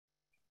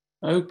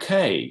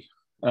Okay,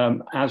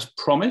 as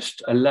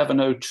promised,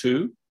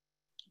 11:02.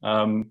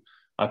 I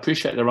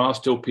appreciate there are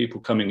still people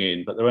coming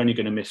in, but they're only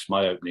going to miss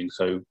my opening,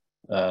 so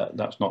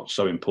that's not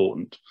so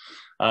important.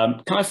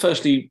 Can I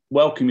firstly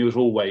welcome you, as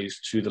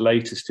always, to the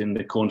latest in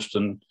the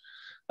Cornerstone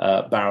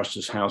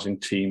Barristers Housing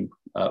Team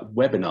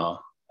webinar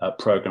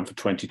programme for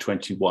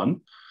 2021.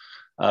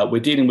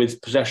 We're dealing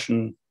with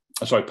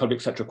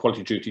public sector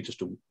equality duty, just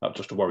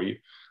to worry you,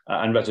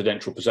 and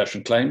residential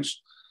possession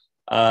claims.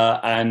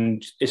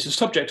 And it's a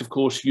subject, of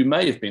course, you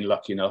may have been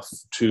lucky enough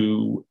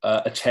to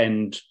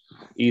attend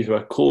either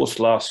a course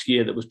last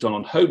year that was done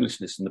on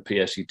homelessness in the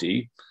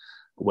PSED,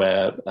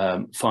 where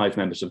 5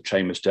 members of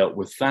Chambers dealt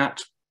with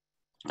that.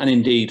 And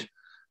indeed,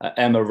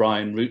 Emma,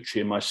 Ryan,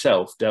 Ruchi and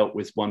myself dealt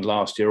with one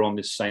last year on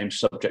this same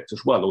subject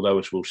as well, although,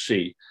 as we'll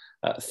see,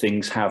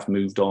 things have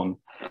moved on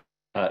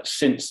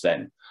since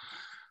then.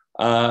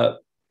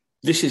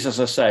 This is, as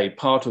I say,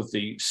 part of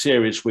the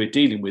series we're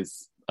dealing with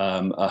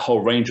a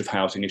whole range of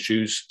housing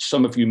issues.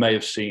 Some of you may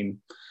have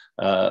seen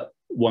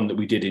one that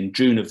we did in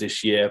June of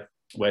this year,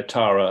 where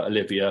Tara,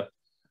 Olivia,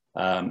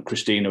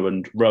 Christina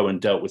and Rowan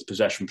dealt with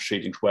possession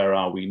proceedings. Where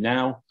are we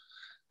now?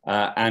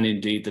 And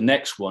indeed, the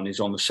next one is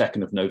on the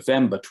 2nd of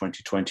November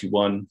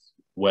 2021,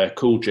 where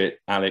Kuljit,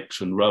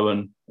 Alex and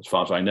Rowan, as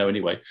far as I know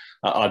anyway,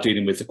 are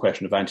dealing with the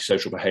question of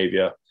antisocial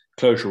behaviour,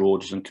 closure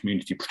orders and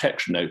community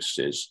protection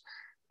notices.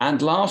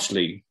 And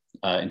lastly,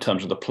 in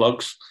terms of the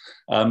plugs,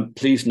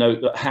 please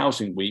note that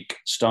Housing Week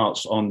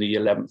starts on the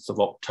 11th of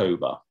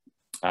October,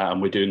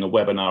 and we're doing a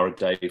webinar a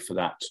day for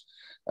that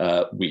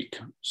week.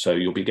 So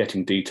you'll be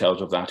getting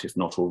details of that, if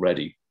not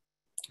already,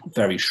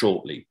 very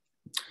shortly.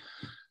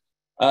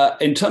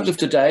 In terms of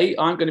today,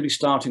 I'm going to be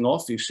starting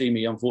off. You see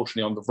me,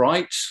 unfortunately, on the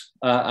right,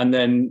 and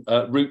then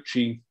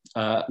Ruchi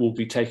will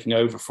be taking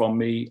over from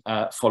me,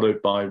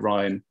 followed by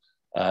Ryan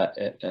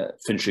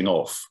finishing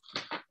off.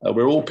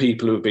 We're all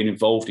people who have been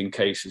involved in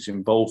cases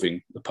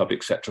involving the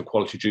public sector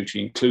equality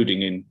duty,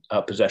 including in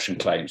possession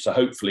claims. So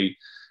hopefully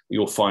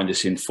you'll find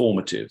this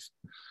informative.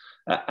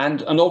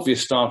 And an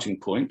obvious starting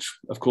point,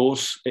 of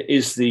course,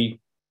 is the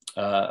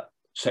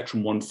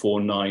Section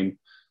 149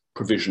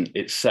 provision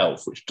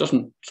itself, which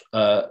doesn't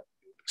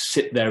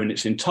sit there in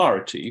its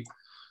entirety,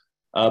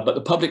 but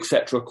the public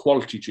sector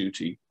equality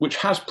duty, which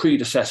has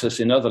predecessors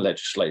in other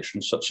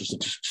legislation, such as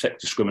the Sex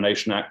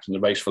Discrimination Act and the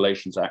Race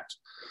Relations Act,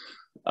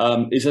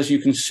 is, as you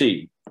can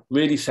see,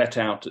 really set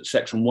out at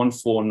Section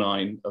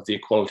 149 of the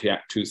Equality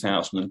Act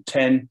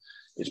 2010.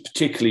 It's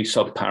particularly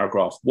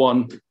subparagraph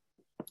 1,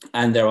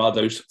 and there are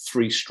those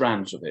 3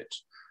 strands of it.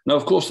 Now,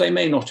 of course, they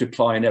may not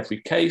apply in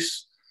every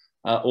case,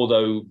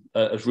 although,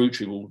 as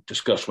Ruchi will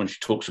discuss when she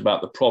talks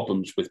about the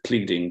problems with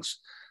pleadings,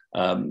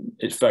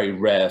 it's very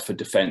rare for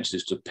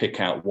defences to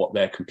pick out what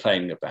they're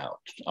complaining about.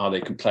 Are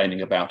they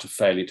complaining about a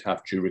failure to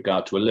have due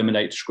regard to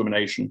eliminate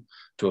discrimination,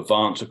 to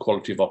advance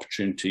equality of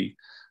opportunity,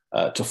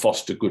 to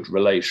foster good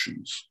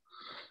relations?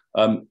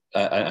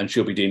 And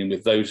she'll be dealing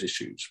with those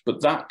issues.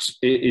 But that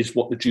is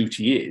what the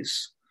duty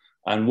is.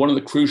 And one of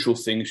the crucial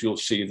things you'll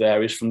see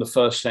there is from the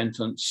first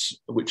sentence,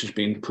 which has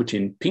been put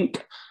in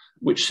pink,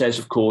 which says,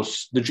 of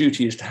course, the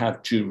duty is to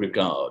have due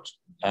regard.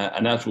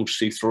 And as we'll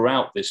see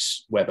throughout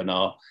this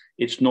webinar,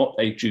 it's not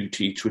a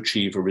duty to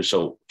achieve a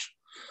result.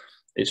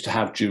 It's to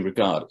have due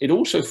regard. It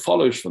also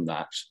follows from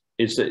that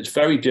is that it's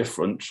very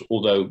different,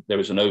 although there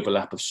is an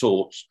overlap of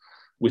sorts,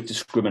 with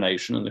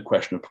discrimination and the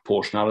question of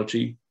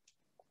proportionality.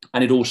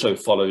 And it also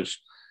follows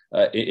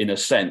in a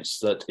sense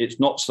that it's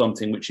not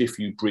something which, if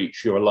you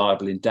breach, you're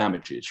liable in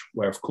damages,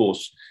 where, of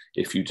course,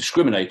 if you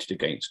discriminated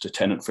against a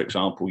tenant, for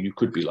example, you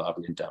could be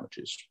liable in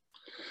damages.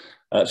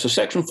 So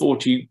Section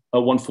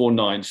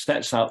 149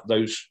 sets out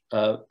those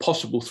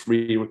possible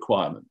 3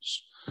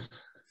 requirements.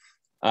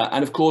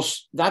 And of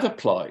course, that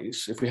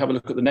applies, if we have a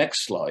look at the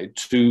next slide,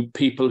 to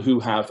people who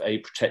have a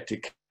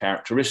protected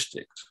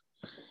characteristic.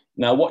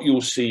 Now, what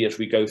you'll see as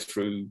we go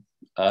through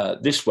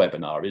this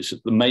webinar is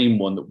that the main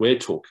one that we're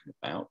talking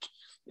about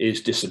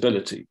is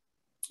disability.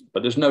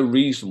 But there's no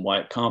reason why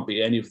it can't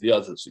be any of the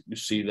others that you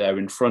see there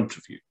in front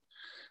of you.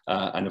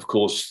 And of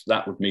course,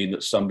 that would mean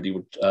that somebody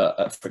would,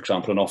 for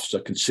example, an officer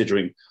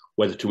considering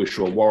whether to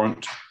issue a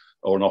warrant,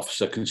 or an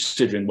officer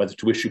considering whether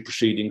to issue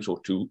proceedings or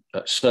to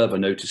serve a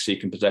notice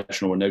seeking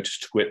possession or a notice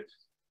to quit,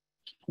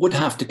 would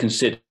have to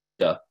consider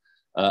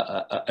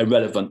a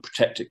relevant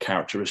protected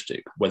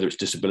characteristic, whether it's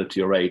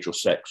disability or age or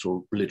sex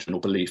or religion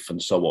or belief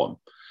and so on.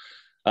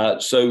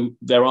 So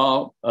there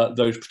are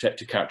those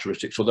protected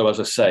characteristics, although, as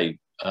I say,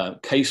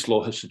 case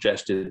law has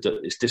suggested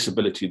that it's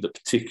disability that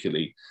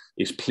particularly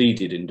is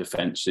pleaded in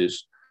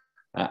defences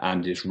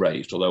and is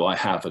raised, although I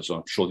have, as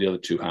I'm sure the other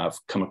 2 have,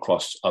 come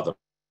across other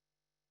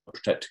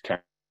protected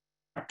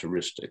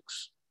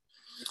characteristics.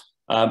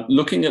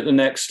 Looking at the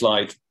next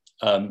slide,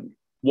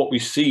 what we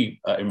see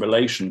in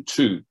relation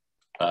to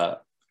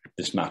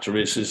this matter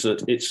is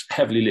that it's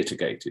heavily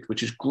litigated,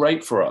 which is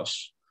great for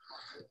us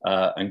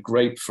and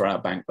great for our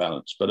bank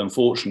balance, but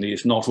unfortunately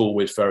it's not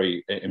always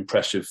very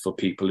impressive for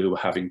people who are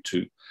having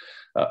to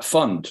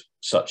fund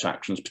such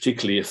actions,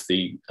 particularly if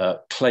the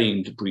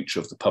claimed breach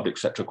of the public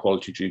sector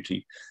equality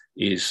duty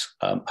is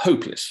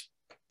hopeless.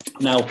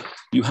 Now,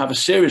 you have a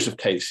series of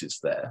cases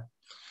there.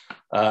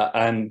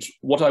 And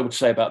what I would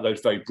say about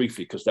those very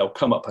briefly, because they'll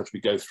come up as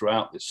we go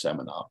throughout this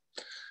seminar.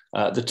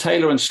 The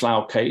Taylor and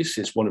Slough case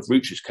is one of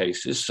Ruchi's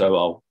cases, so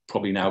I'll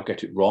probably now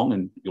get it wrong,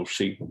 and you'll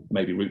see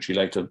maybe Ruchi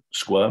later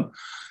squirm.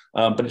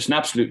 But it's an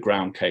absolute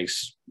ground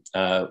case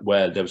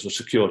where there was a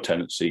secure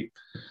tenancy,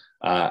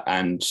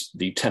 and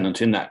the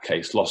tenant in that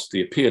case lost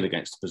the appeal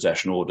against the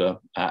possession order,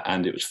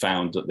 and it was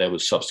found that there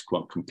was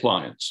subsequent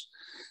compliance.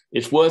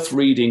 It's worth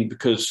reading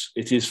because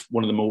it is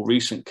one of the more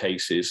recent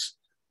cases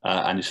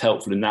and is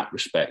helpful in that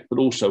respect, but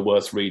also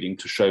worth reading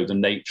to show the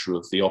nature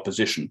of the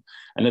opposition.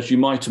 And as you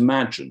might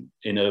imagine,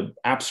 in an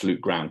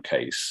absolute ground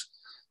case,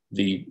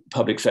 the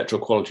public sector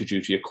equality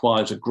duty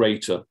acquires a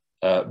greater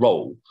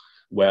role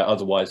where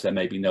otherwise there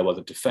may be no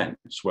other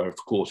defence, where of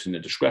course in a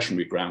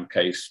discretionary ground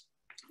case,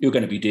 you're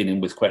going to be dealing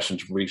with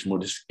questions of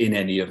reasonableness in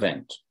any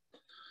event.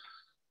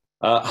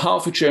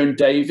 Hertfordshire and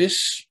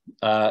Davis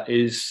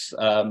is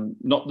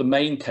not the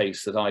main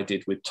case that I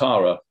did with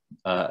Tara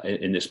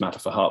in this matter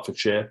for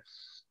Hertfordshire,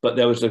 but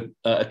there was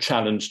a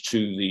challenge to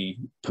the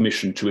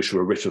permission to issue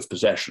a writ of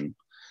possession,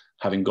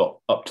 having got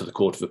up to the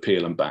Court of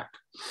Appeal and back.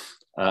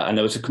 And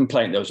there was a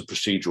complaint, there was a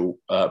procedural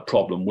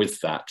problem with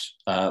that.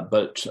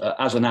 But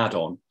as an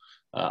add-on,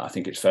 I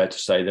think it's fair to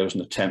say there was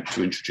an attempt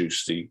to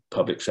introduce the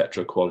public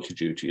sector equality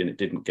duty and it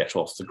didn't get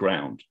off the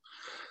ground.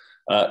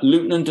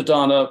 Luton and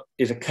Dodana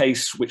is a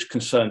case which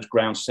concerns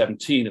ground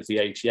 17 of the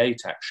 88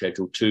 Act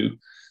Schedule 2.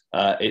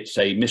 It's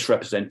a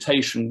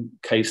misrepresentation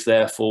case,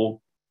 therefore,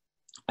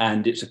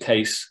 and it's a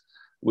case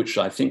which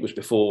I think was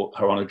before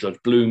Her Honour Judge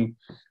Bloom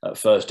at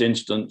first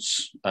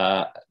instance,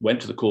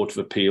 went to the Court of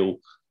Appeal.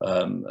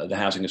 The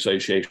Housing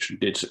Association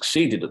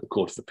succeeded at the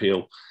Court of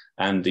Appeal,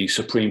 and the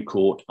Supreme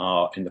Court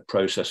are in the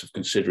process of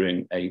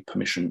considering a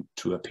permission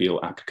to appeal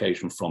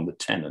application from the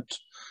tenant.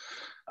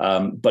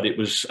 But it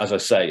was, as I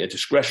say, a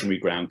discretionary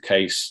ground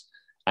case,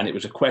 and it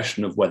was a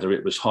question of whether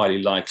it was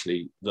highly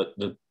likely that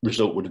the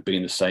result would have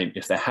been the same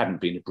if there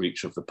hadn't been a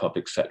breach of the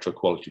public sector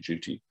equality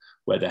duty,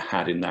 where there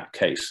had in that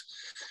case.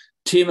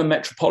 TM and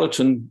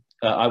Metropolitan,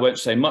 I won't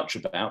say much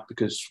about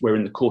because we're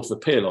in the Court of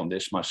Appeal on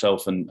this,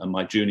 myself and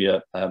my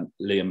junior,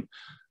 Liam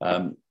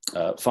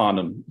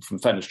Farnham from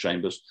Fenner's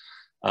Chambers.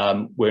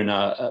 We're in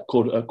a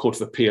court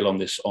of Appeal on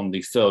this on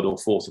the 3rd or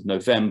 4th of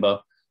November.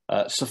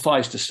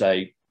 Suffice to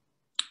say,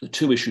 the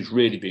two issues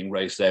really being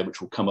raised there, which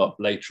will come up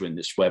later in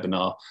this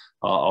webinar,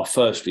 are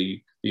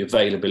firstly, the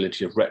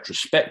availability of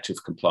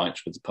retrospective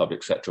compliance with the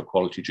public sector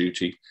equality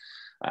duty,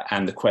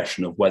 and the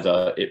question of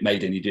whether it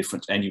made any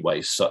difference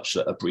anyway, such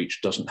that a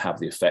breach doesn't have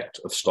the effect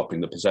of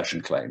stopping the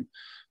possession claim.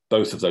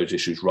 Both of those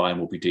issues Ryan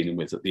will be dealing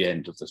with at the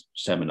end of the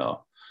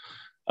seminar.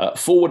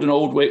 Forward and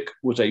Aldwick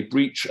was a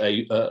breach,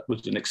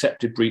 was an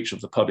accepted breach of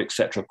the public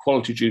sector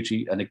equality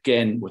duty, and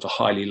again was a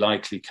highly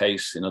likely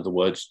case. In other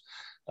words,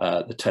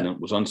 the tenant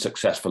was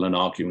unsuccessful in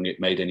arguing it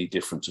made any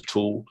difference at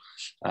all,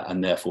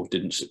 and therefore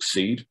didn't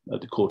succeed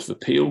at the Court of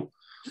Appeal.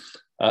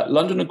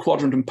 London and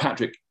Quadrant and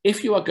Patrick,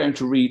 if you are going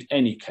to read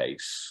any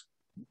case,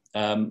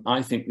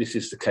 I think this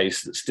is the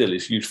case that still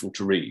is useful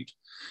to read.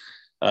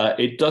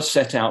 It does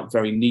set out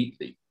very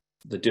neatly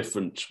the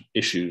different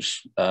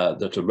issues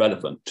that are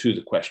relevant to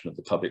the question of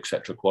the public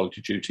sector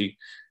equality duty.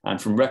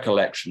 And from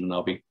recollection, and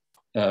I'll be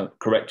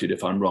corrected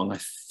if I'm wrong, I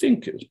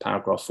think it was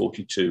paragraph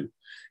 42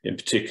 in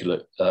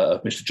particular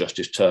of Mr.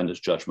 Justice Turner's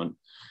judgment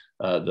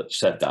that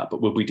said that,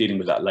 but we'll be dealing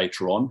with that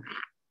later on.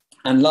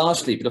 And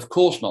lastly, but of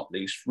course not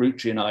least,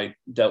 Ruchi and I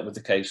dealt with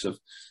the case of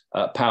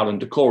Powell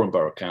and Dacorum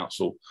Borough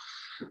Council,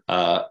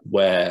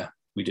 where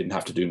we didn't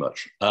have to do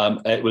much.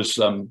 It was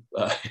an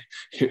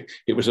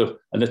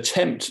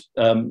attempt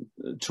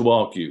to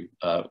argue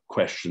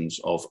questions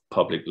of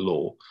public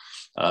law,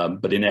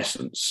 but in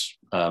essence,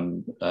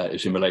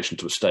 it's in relation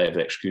to a stay of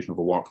the execution of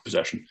a warrant for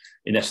possession.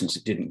 In essence,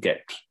 it didn't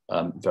get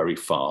very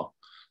far,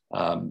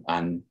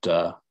 and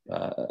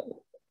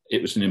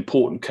it was an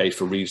important case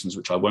for reasons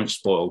which I won't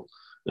spoil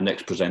the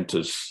next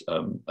presenter's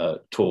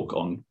talk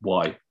on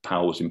why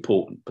Powell was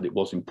important, but it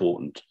was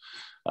important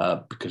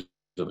because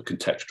of a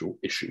contextual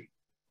issue.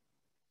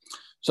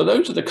 So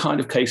those are the kind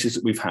of cases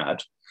that we've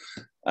had.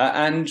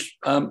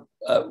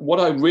 What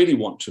I really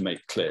want to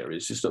make clear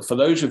is that for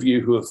those of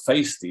you who have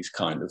faced these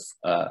kind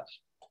of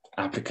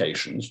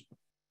applications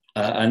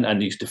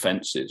and these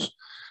defences,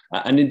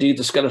 and indeed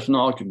the skeleton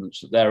arguments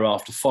that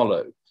thereafter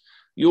follow,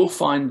 you'll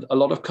find a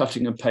lot of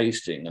cutting and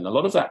pasting, and a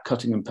lot of that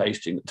cutting and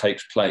pasting that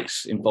takes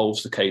place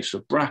involves the case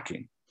of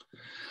bracking.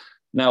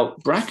 Now,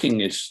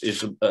 bracking is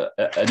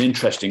an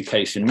interesting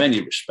case in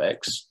many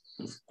respects.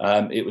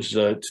 It was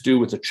to do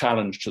with a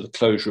challenge to the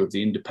closure of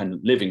the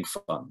Independent Living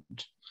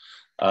Fund,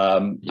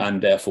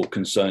 and therefore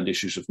concerned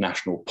issues of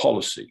national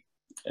policy.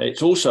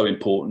 It's also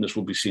important, as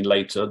will be seen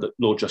later, that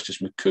Lord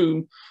Justice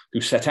McComb,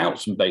 who set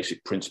out some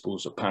basic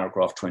principles of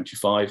paragraph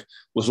 25,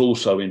 was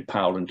also in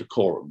Powell and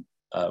Dacorum.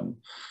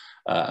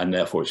 And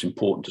therefore it's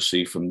important to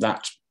see from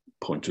that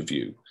point of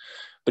view.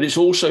 But it's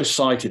also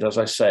cited, as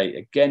I say,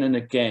 again and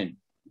again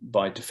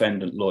by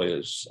defendant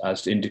lawyers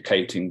as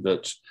indicating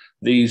that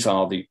these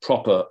are the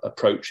proper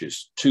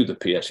approaches to the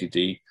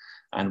PSED,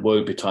 and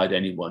woe betide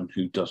anyone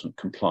who doesn't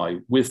comply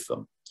with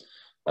them.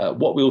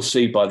 What we'll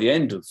see by the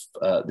end of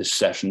this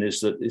session is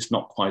that it's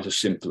not quite as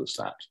simple as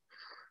that.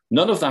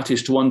 None of that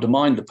is to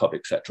undermine the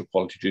public sector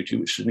equality duty,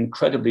 which is an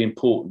incredibly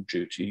important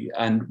duty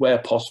and where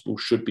possible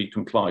should be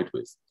complied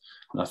with.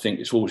 And I think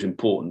it's always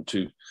important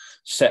to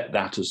set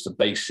that as the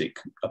basic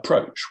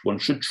approach. One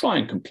should try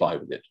and comply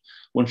with it.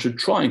 One should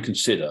try and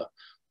consider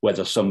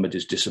whether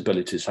somebody's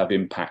disabilities have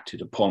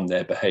impacted upon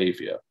their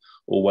behaviour,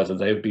 or whether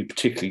they would be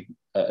particularly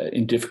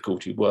in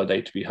difficulty were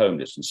they to be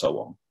homeless and so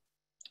on,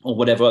 or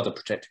whatever other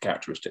protected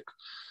characteristic.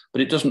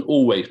 But it doesn't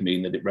always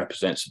mean that it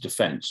represents a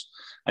defence.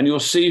 And you'll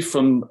see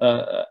from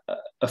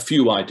a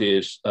few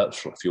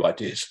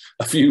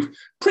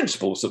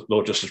principles that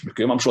Lord Justice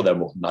McComb, I'm sure there are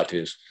more than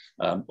ideas,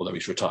 although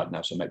he's retired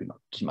now, so maybe not,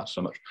 doesn't matter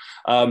so much,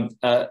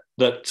 that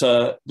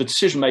the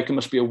decision maker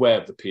must be aware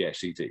of the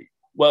PSED.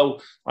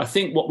 Well, I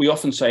think what we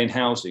often say in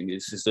housing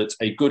is that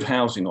a good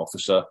housing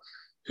officer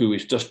who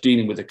is just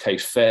dealing with a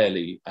case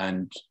fairly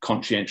and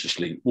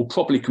conscientiously will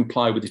probably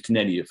comply with it in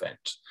any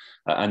event.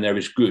 And there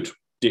is good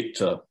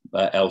dicta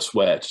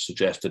elsewhere to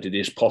suggest that it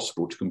is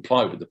possible to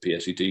comply with the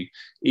PSED,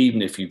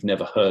 even if you've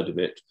never heard of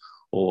it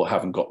or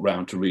haven't got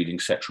round to reading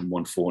section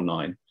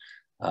 149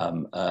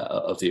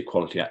 of the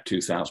Equality Act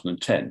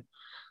 2010.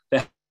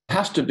 There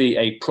has to be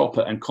a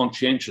proper and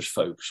conscientious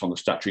focus on the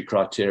statutory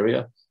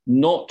criteria,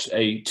 not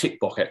a tick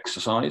box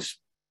exercise,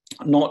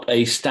 not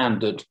a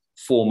standard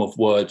form of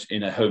words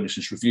in a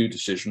homelessness review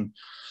decision,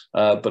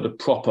 but a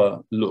proper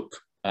look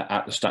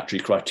at the statutory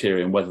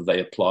criteria and whether they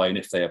apply, and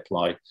if they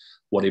apply,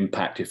 what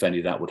impact, if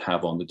any, that would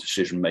have on the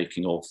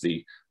decision-making of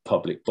the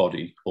public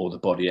body or the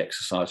body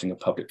exercising a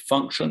public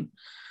function.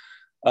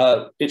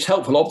 It's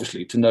helpful,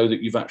 obviously, to know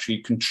that you've actually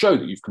can show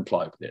that you've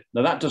complied with it.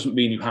 Now, that doesn't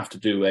mean you have to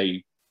do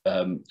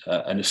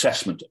an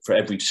assessment for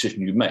every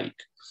decision you make,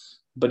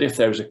 but if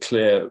there is a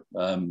clear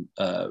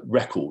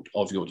record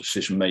of your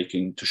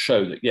decision-making to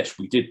show that, yes,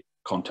 we did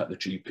contact the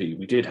GP,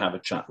 we did have a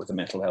chat with the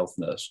mental health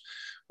nurse,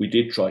 we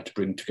did try to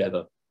bring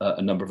together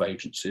a number of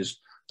agencies,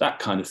 that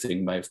kind of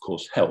thing may, of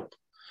course, help.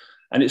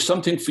 And it's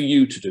something for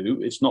you to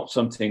do. It's not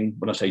something,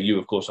 when I say you,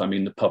 of course, I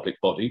mean the public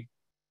body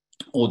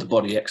or the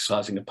body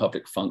exercising a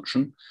public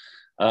function.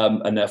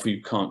 And therefore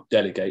you can't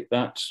delegate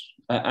that.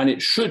 And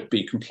it should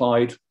be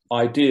complied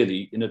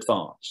ideally in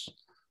advance.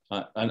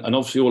 And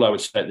obviously all I would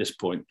say at this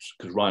point,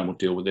 because Ryan will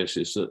deal with this,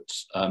 is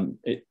that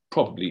it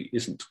probably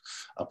isn't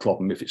a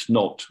problem if it's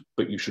not,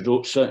 but you should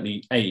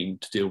certainly aim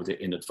to deal with it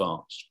in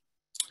advance.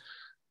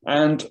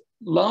 And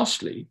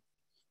lastly,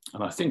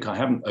 and I think I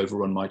haven't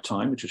overrun my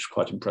time, which is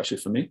quite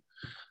impressive for me,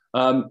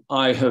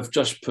 I have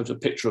just put a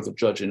picture of a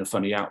judge in a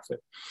funny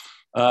outfit.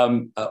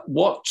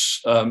 What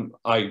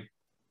I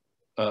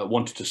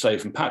wanted to say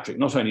from Patrick,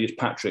 not only is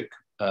Patrick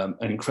an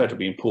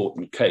incredibly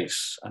important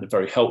case and a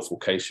very helpful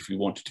case if you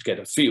wanted to get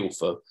a feel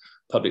for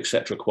public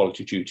sector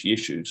equality duty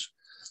issues,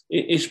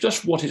 it's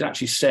just what is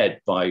actually said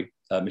by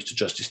Mr.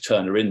 Justice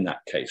Turner in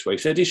that case, where he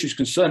said issues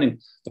concerning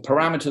the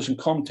parameters and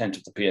content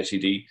of the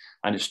PSED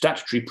and its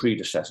statutory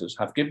predecessors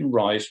have given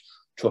rise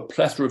to a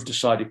plethora of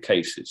decided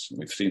cases, and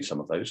we've seen some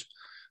of those,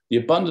 the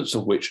abundance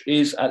of which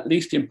is, at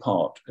least in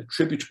part,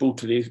 attributable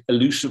to the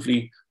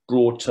elusively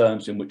broad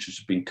terms in which it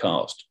has been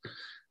cast.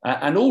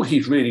 And all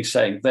he's really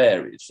saying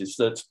there is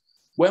that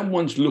when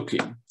one's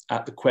looking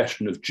at the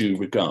question of due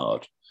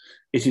regard,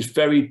 it is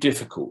very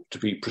difficult to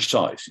be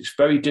precise. It's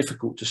very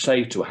difficult to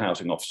say to a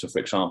housing officer, for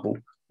example,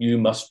 you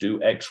must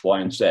do X, Y,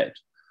 and Z.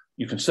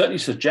 You can certainly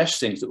suggest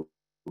things that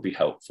would be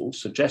helpful,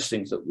 suggest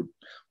things that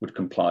would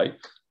comply,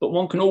 but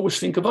one can always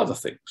think of other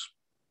things.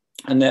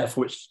 And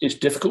therefore, it's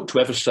difficult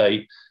to ever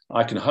say,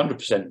 I can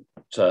 100%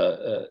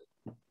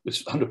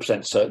 with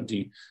 100%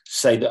 certainty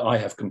say that I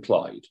have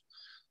complied.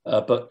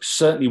 But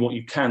certainly what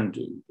you can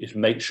do is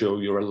make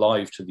sure you're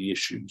alive to the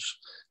issues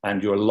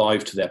and you're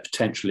alive to their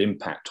potential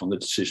impact on the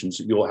decisions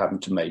that you're having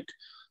to make,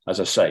 as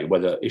I say,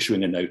 whether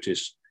issuing a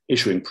notice,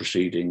 issuing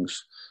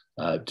proceedings,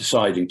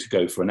 deciding to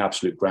go for an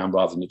absolute ground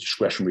rather than a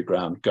discretionary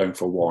ground, going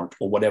for a warrant,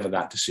 or whatever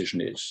that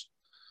decision is.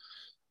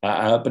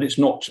 But it's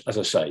not, as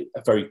I say,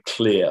 a very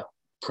clear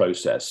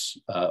process,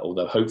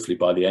 although hopefully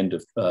by the end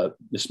of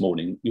this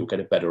morning, you'll get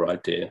a better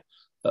idea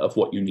of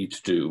what you need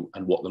to do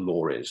and what the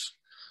law is.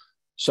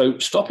 So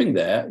stopping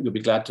there, you'll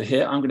be glad to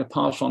hear, I'm going to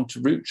pass on to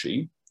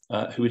Ruchi,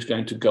 who is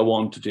going to go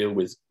on to deal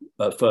with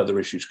further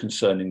issues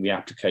concerning the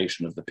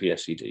application of the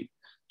PSED.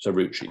 So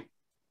Ruchi.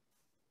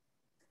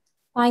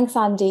 Thanks,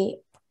 Andy.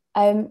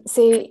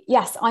 So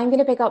yes, I'm going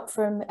to pick up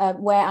from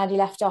where Andy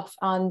left off,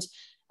 and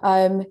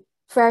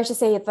fair to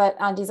say that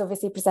Andy's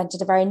obviously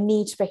presented a very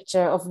neat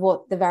picture of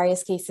what the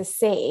various cases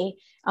say.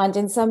 And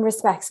in some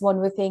respects,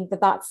 one would think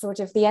that that's sort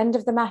of the end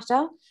of the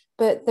matter.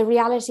 But the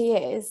reality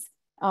is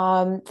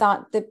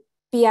that the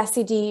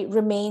PSED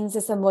remains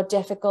a somewhat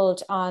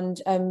difficult and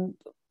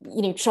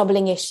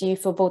troubling issue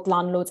for both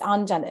landlords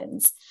and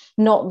tenants,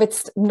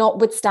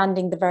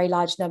 notwithstanding the very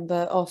large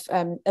number of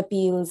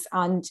appeals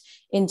and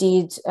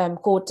indeed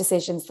court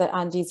decisions that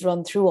Andy's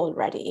run through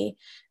already,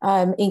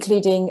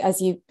 including,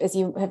 as you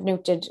have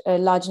noted, a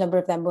large number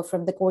of them were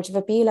from the Court of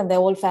Appeal, and they're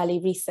all fairly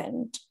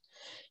recent.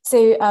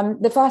 So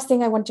the first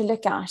thing I want to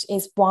look at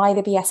is why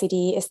the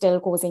PSED is still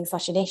causing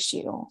such an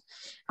issue.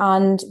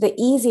 And the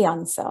easy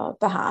answer,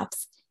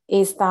 perhaps,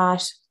 is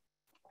that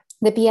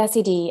the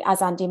PSED,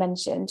 as Andy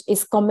mentioned,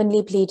 is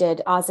commonly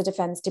pleaded as a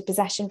defence to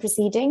possession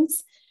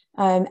proceedings.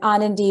 And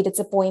indeed, it's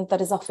a point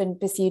that is often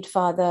pursued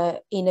further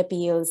in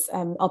appeals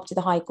up to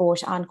the High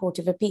Court and Court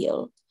of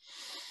Appeal.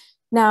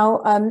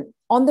 Now,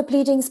 on the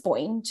pleadings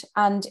point,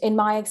 and in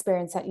my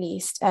experience at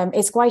least,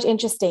 it's quite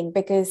interesting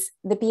because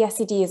the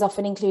PSED is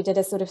often included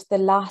as sort of the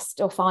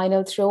last or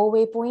final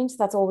throwaway point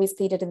that's always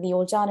pleaded in the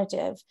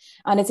alternative.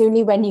 And it's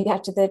only when you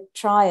get to the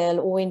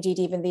trial, or indeed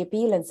even the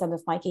appeal in some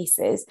of my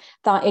cases,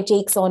 that it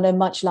takes on a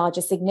much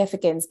larger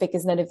significance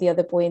because none of the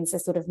other points are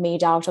sort of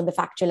made out on the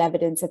factual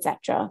evidence,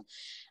 etc.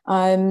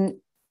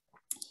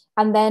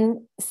 And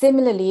then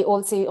similarly,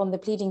 also on the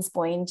pleadings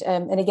point,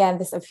 and again,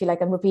 this I feel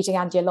like I'm repeating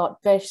Andy a lot,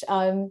 but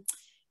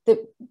the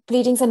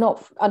pleadings are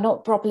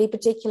not properly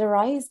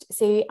particularized.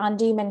 So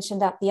Andy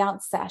mentioned at the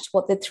outset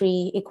what the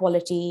 3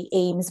 equality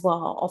aims were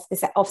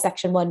of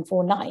Section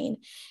 149,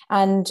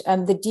 and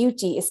the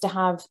duty is to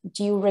have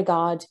due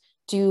regard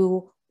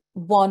to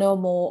one or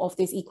more of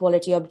these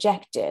equality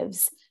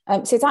objectives.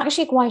 So it's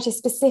actually quite a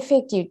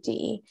specific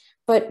duty,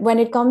 but when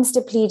it comes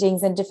to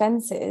pleadings and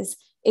defences,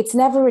 it's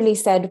never really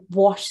said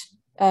what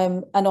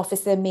an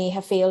officer may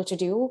have failed to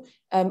do.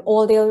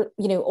 All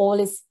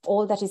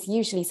that is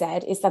usually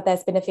said is that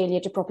there's been a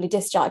failure to properly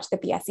discharge the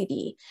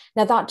PSED.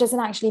 Now that doesn't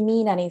actually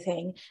mean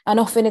anything,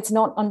 and often it's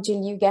not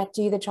until you get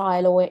to the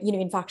trial, or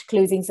in fact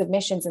closing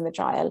submissions in the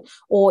trial,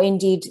 or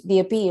indeed the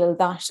appeal,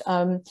 that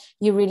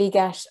you really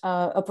get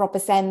a proper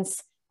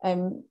sense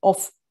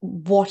of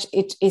what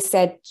it is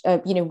said,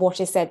 what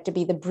is said to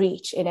be the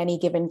breach in any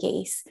given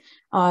case.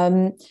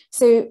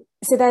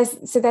 So there's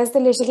the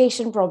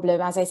litigation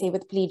problem, as I say,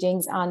 with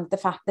pleadings, and the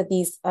fact that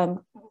these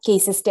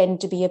cases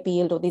tend to be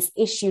appealed, or this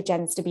issue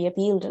tends to be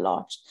appealed a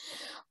lot.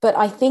 But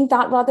I think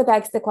that rather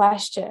begs the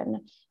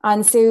question.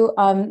 And so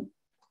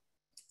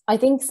I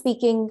think,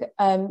 speaking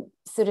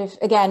sort of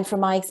again from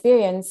my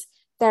experience,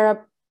 there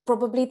are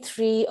probably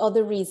 3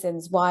 other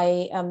reasons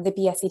why the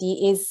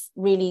PSED is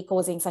really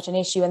causing such an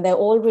issue, and they're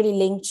all really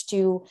linked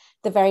to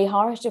the very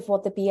heart of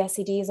what the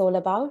PSED is all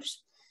about.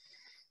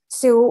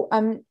 So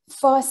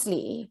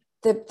firstly,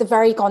 the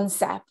very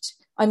concept.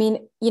 I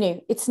mean,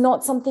 it's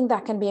not something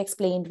that can be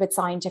explained with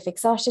scientific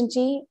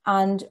certainty,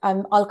 and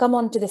I'll come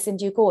on to this in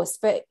due course,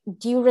 but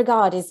due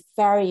regard is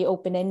very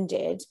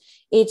open-ended.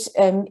 It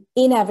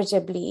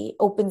inevitably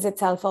opens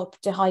itself up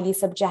to highly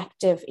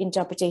subjective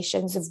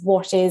interpretations of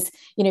what is,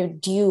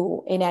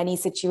 due in any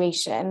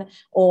situation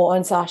or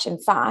on certain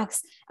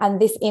facts,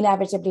 and this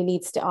inevitably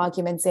leads to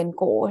arguments in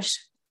court.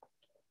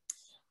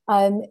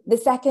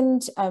 The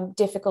second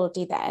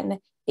difficulty then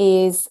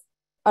is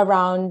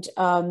around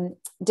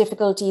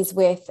difficulties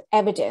with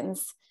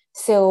evidence.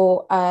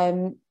 So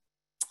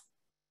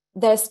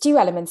there's 2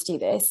 elements to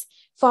this.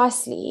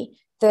 Firstly,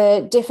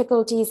 the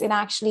difficulties in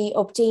actually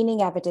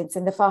obtaining evidence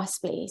in the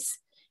first place.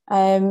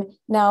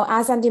 Now,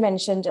 as Andy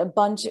mentioned,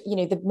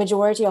 the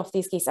majority of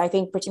these cases, I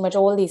think pretty much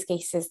all these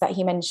cases that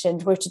he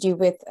mentioned, were to do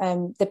with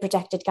the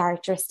protected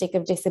characteristic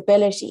of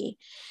disability.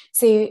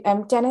 So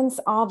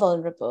tenants are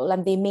vulnerable,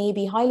 and they may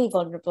be highly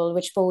vulnerable,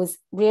 which pose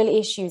real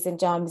issues in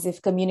terms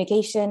of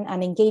communication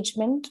and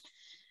engagement.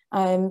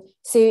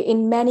 So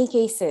in many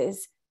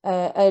cases,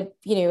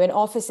 an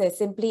officer is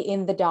simply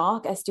in the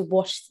dark as to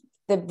what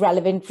the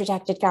relevant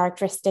protected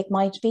characteristic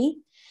might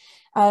be.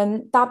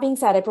 That being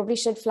said, I probably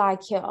should flag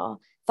here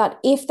that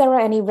if there are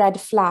any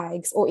red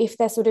flags, or if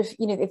there's sort of,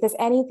 if there's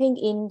anything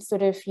in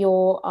sort of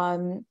your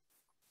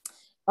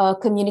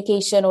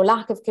communication or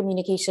lack of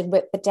communication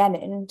with the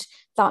tenant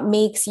that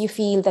makes you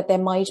feel that there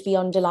might be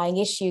underlying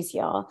issues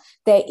here,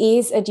 there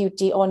is a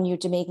duty on you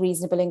to make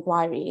reasonable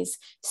inquiries.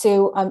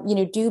 So,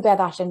 do bear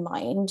that in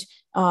mind.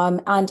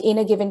 And in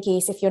a given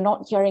case, if you're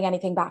not hearing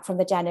anything back from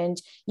the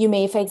tenant, you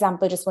may, for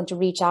example, just want to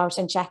reach out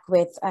and check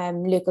with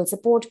local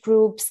support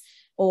groups,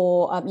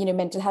 or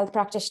mental health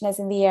practitioners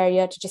in the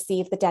area, to just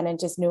see if the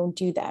tenant is known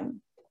to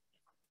them.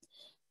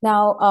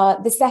 Now,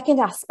 the second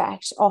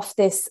aspect of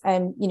this,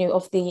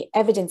 of the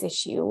evidence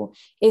issue,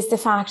 is the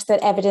fact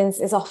that evidence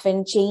is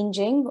often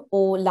changing,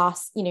 or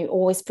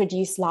always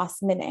produced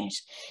last minute.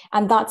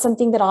 And that's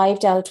something that I've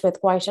dealt with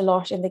quite a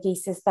lot in the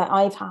cases that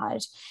I've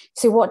had.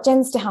 So what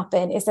tends to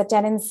happen is that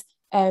tenants,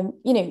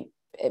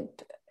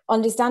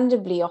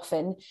 understandably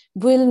often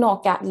will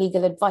not get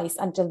legal advice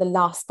until the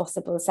last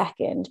possible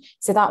second.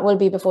 So that will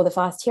be before the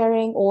first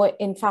hearing, or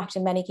in fact,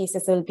 in many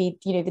cases, it'll be,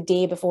 you know, the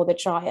day before the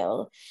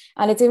trial.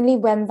 And it's only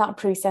when that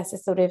process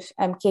is sort of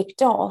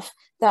kicked off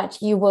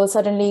that you will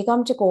suddenly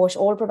come to court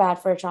all prepared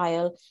for a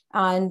trial.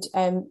 And,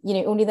 you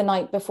know, only the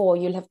night before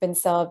you'll have been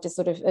served a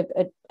sort of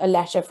a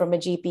letter from a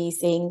GP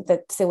saying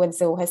that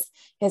so-and-so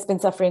has been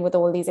suffering with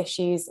all these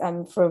issues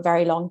for a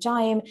very long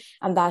time.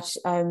 And that,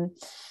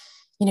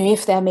 you know,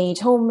 if they're made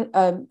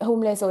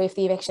homeless, or if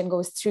the eviction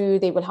goes through,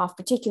 they will have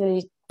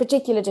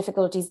particular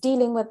difficulties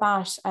dealing with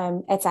that,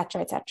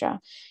 etc., etc.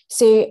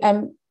 So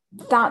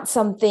that's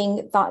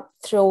something that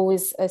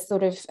throws a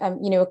sort of,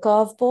 you know, a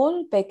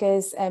curveball,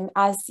 because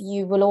as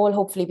you will all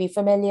hopefully be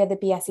familiar, the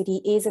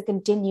PSED is a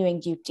continuing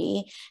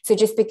duty. So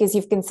just because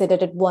you've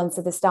considered it once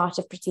at the start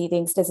of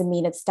proceedings doesn't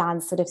mean it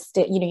stands sort of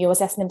still, you know, your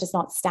assessment does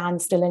not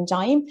stand still in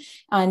time.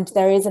 And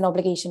there is an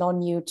obligation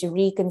on you to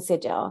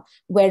reconsider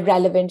where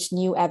relevant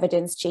new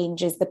evidence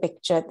changes the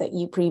picture that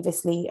you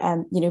previously,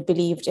 you know,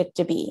 believed it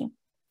to be.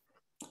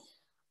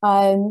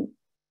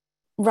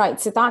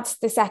 Right, so that's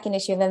the second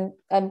issue. And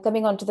then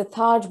coming on to the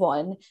third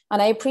one,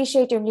 and I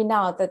appreciate only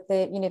now that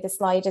the, you know, the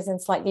slide is in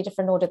slightly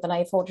different order than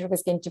I thought it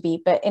was going to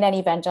be, but in any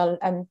event, I'll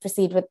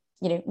proceed with,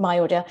 you know, my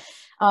order.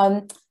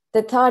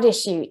 The third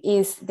issue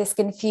is this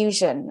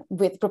confusion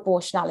with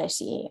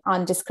proportionality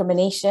and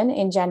discrimination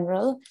in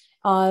general.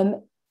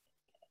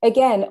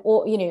 Again,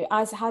 or, you know,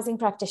 as housing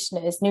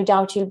practitioners, no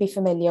doubt you'll be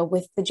familiar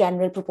with the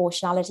general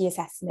proportionality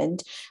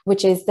assessment,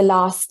 which is the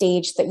last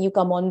stage that you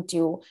come on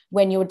to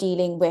when you're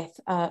dealing with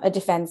a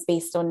defence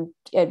based on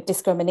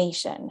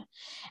discrimination.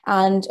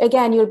 And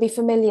again, you'll be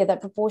familiar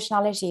that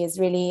proportionality is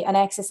really an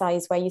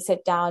exercise where you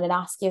sit down and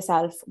ask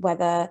yourself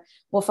whether,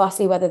 well,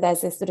 firstly, whether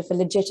there's a sort of a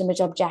legitimate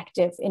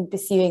objective in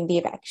pursuing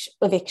the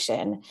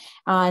eviction.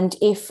 And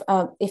if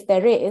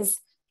there is,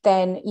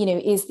 then, you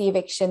know, is the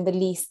eviction the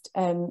least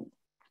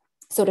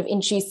sort of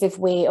intrusive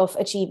way of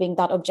achieving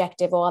that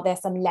objective, or are there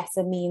some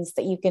lesser means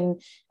that you can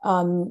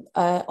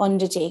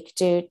undertake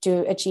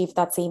to achieve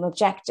that same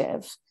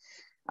objective?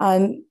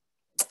 And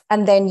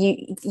then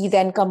you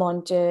then come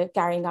on to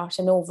carrying out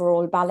an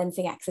overall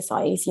balancing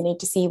exercise, you know,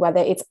 to see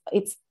whether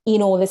it's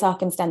in all the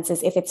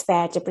circumstances, if it's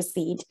fair to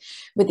proceed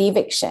with the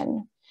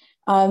eviction.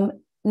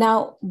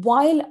 Now,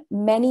 while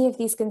many of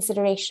these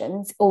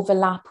considerations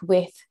overlap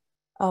with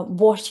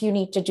what you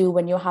need to do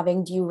when you're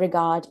having due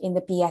regard in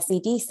the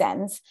PSED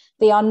sense,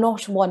 they are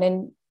not one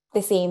and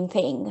the same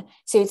thing.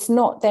 So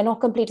they're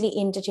not completely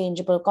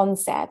interchangeable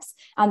concepts.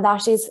 And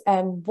that is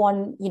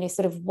one, you know,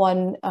 sort of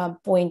one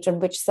point on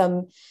which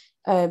some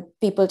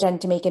people tend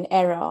to make an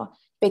error,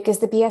 because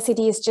the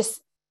PSED is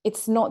just,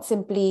 it's not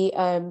simply,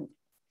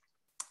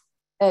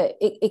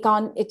 it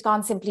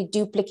can't simply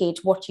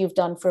duplicate what you've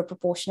done for a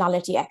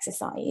proportionality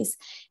exercise.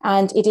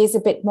 And it is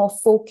a bit more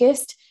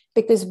focused,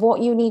 because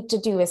what you need to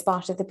do as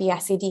part of the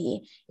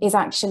PSED is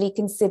actually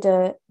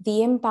consider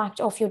the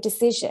impact of your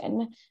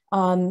decision,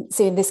 so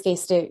in this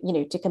case,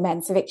 to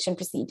commence eviction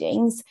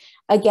proceedings,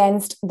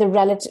 against the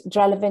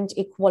relevant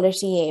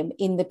equality aim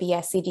in the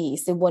PSED.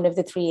 So one of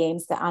the three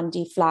aims that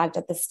Andy flagged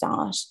at the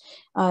start.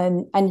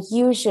 And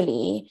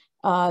usually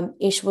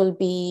it will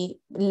be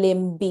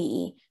limb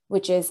B,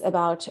 which is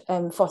about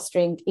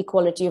fostering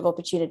equality of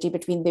opportunity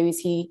between those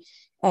who,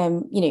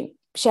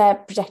 share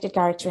protected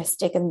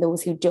characteristic and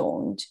those who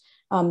don't.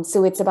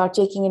 So it's about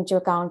taking into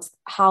account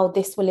how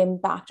this will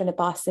impact on a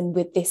person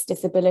with this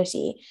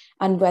disability,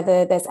 and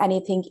whether there's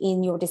anything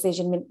in your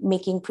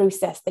decision-making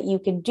process that you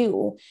can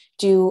do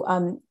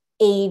to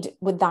aid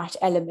with that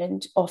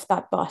element of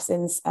that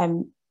person's,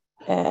 of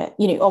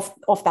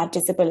that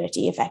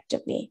disability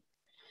effectively.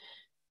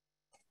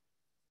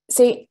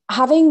 So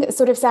having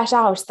sort of set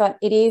out that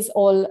it is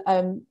all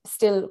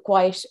still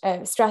quite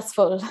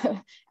stressful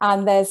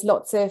and there's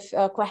lots of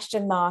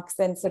question marks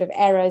and sort of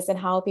errors in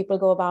how people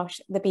go about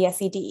the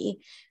PSED,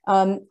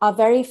 our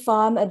very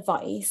firm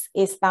advice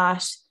is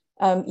that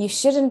you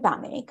shouldn't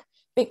panic,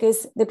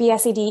 because the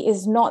PSED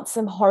is not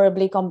some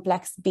horribly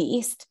complex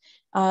beast,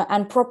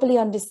 and properly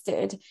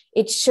understood,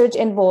 it should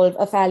involve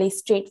a fairly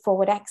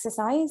straightforward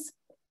exercise.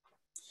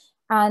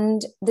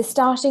 And the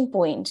starting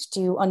point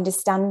to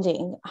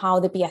understanding how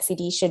the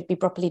PSED should be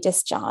properly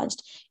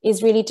discharged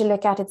is really to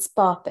look at its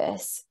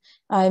purpose.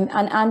 And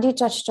Andy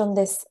touched on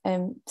this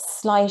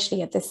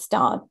slightly at the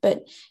start,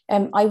 but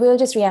I will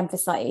just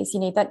re-emphasize,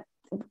 that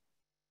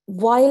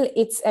while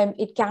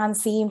it can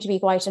seem to be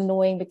quite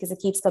annoying because it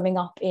keeps coming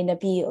up in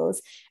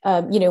appeals,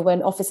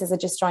 when officers are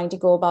just trying to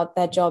go about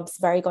their jobs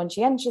very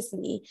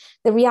conscientiously,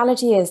 the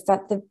reality is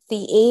that the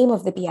aim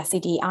of the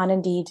PSED, and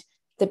indeed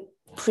the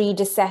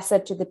predecessor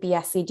to the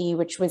PSED,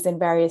 which was in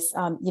various,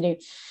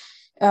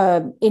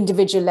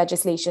 individual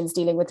legislations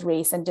dealing with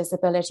race and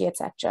disability,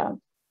 etc.,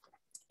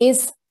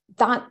 is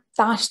that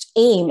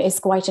aim is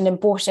quite an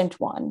important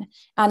one.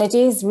 And it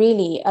is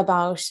really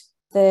about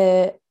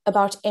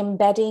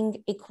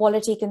embedding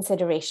equality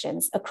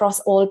considerations across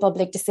all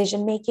public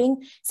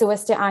decision-making, so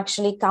as to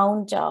actually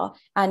counter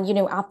and,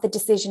 at the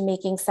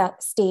decision-making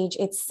stage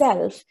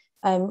itself,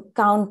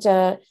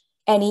 counter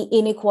any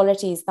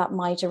inequalities that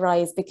might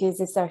arise because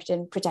of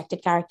certain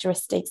protected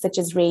characteristics such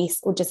as race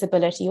or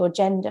disability or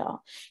gender.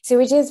 So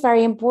it is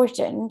very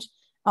important,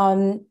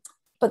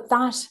 but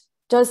that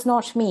does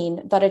not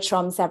mean that it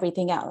trumps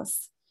everything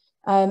else.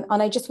 And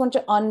I just want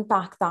to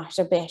unpack that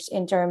a bit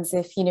in terms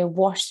of,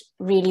 what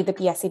really the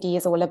PSED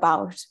is all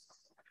about.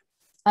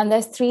 And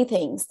there's three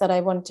things that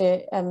I want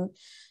to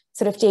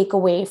sort of take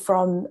away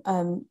from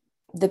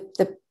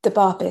the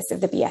purpose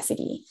of the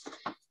PSED.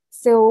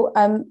 So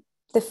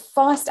the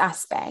first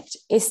aspect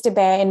is to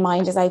bear in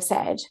mind, as I've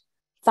said,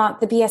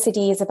 that the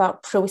PSED is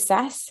about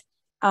process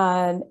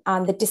and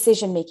the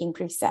decision-making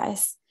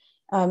process.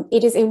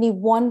 It is only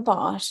one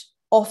part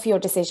of your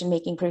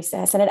decision-making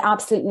process, and it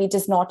absolutely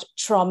does not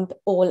trump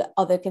all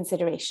other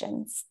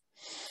considerations.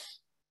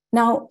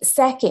 Now,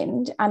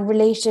 second, and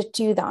related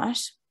to that,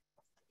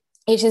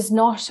 it is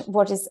not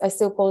what is a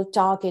so-called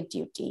target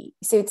duty.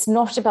 So it's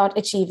not about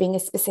achieving a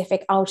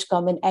specific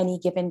outcome in any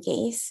given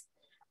case.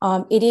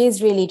 It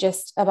is really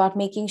just about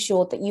making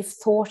sure that you've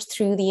thought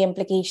through the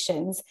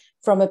implications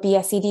from a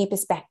PSED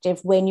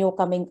perspective when you're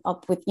coming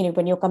up with,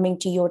 when you're coming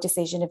to your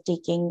decision of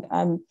taking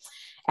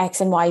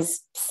X and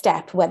Y's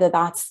step, whether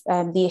that's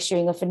the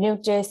issuing of a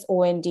notice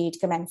or indeed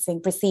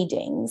commencing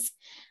proceedings.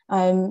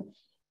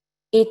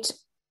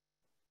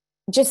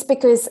 Just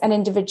because an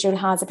individual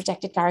has a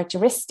protected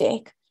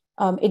characteristic,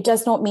 it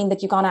does not mean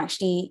that you can't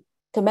actually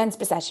commence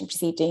possession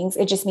proceedings.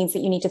 It just means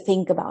that you need to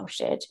think about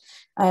it.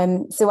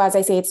 So as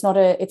I say, it's not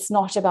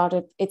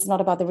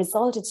about the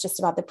result, it's just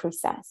about the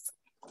process.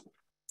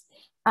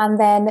 And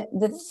then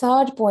the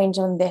third point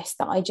on this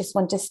that I just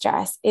want to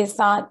stress is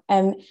that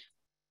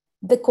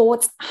the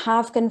courts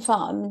have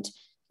confirmed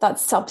that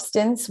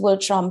substance will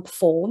trump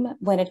form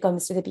when it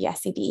comes to the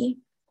PSED.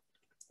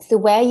 So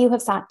where you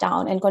have sat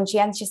down and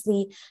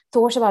conscientiously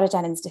thought about a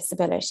tenant's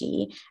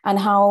disability and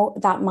how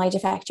that might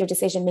affect your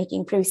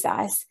decision-making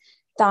process,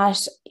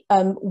 that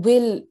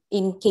will,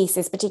 in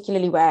cases,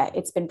 particularly where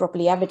it's been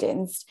properly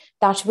evidenced,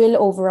 that will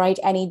override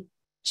any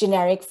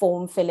generic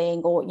form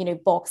filling or,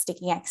 box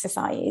ticking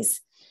exercise.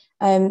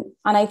 And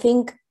I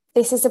think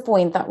this is a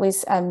point that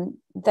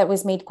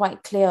was made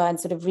quite clear and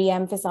sort of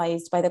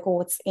re-emphasised by the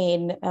courts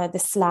in the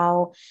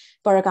Slough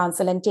Borough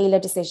Council and Taylor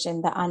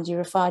decision that Andy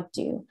referred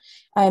to.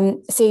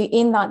 So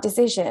in that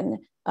decision,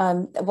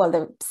 well,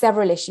 there were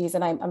several issues,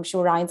 and I'm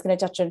sure Ryan's going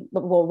to touch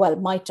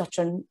on, might touch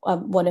on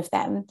one of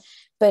them.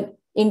 But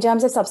in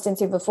terms of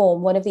substance over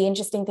form, one of the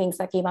interesting things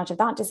that came out of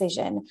that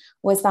decision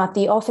was that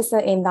the officer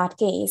in that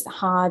case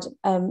had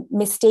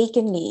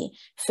mistakenly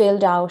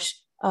filled out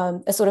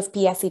a sort of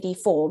PSED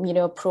form,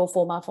 a pro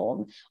forma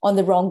form, on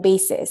the wrong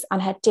basis,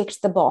 and had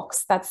ticked the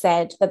box that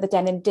said that the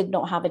tenant did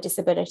not have a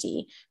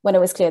disability when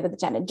it was clear that the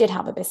tenant did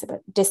have a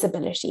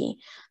disability.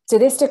 So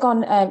this took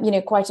on,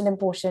 quite an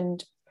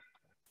important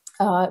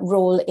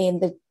role in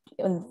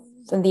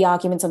the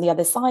arguments on the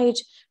other side,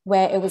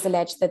 where it was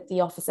alleged that the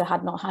officer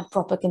had not had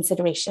proper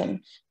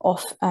consideration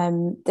of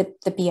the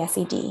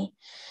PSED.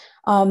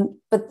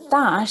 But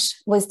that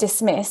was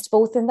dismissed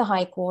both in the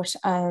High Court,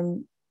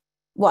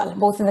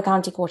 both in the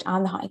County Court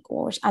and the High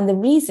Court. And the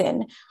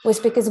reason was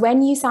because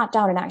when you sat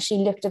down and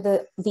actually looked at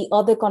the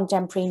other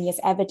contemporaneous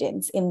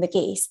evidence in the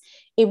case,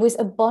 it was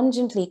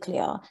abundantly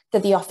clear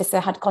that the officer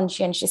had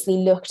conscientiously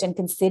looked at and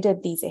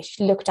considered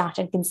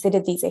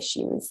these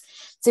issues.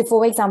 So,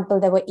 for example,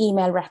 there were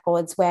email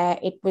records where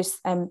it was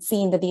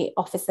seen that the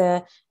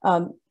officer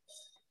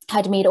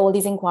had made all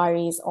these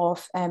inquiries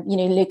of,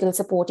 local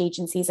support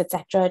agencies,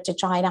 etc., to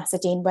try and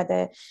ascertain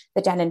whether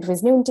the tenant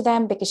was known to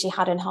them, because she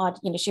hadn't had,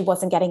 she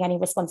wasn't getting any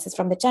responses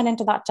from the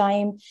tenant at that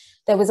time.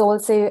 There was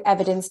also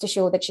evidence to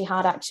show that she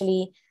had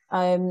actually,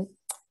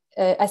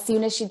 as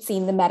soon as she'd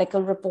seen the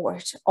medical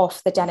report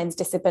of the tenant's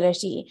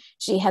disability,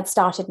 she had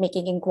started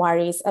making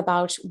inquiries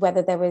about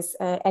whether there was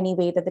any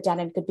way that the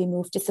tenant could be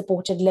moved to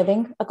supported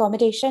living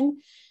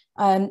accommodation.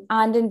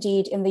 And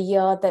indeed, in the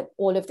year that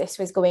all of this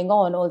was going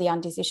on, all the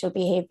antisocial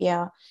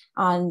behaviour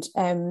and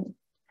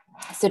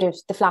sort of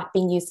the flat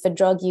being used for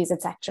drug use,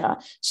 etc.,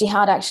 she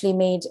had actually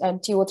made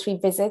 2 or 3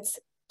 visits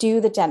to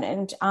the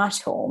tenant at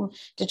home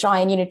to try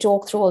and,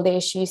 talk through all the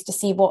issues, to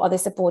see what other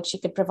support she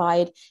could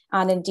provide,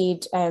 and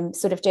indeed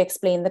sort of to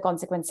explain the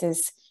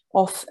consequences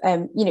of,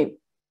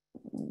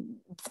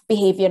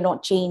 behaviour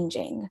not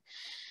changing.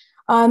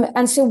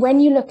 And so when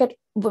you look at,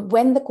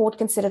 when the court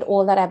considered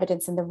all that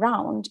evidence in the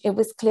round, it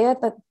was clear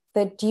that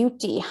the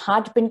duty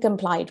had been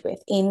complied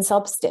with in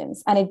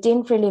substance, and it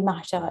didn't really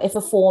matter if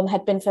a form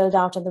had been filled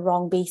out on the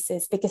wrong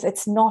basis, because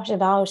it's not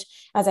about,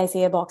 as I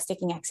say, a box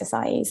ticking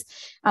exercise.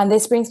 And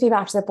this brings me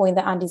back to the point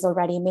that Andy's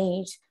already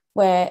made,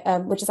 where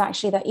which is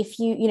actually that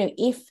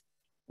if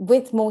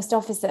with most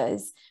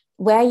officers,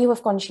 where you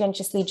have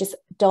conscientiously just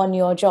done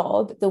your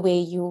job the way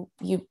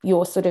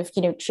you're sort of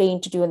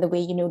trained to do and the way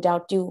you no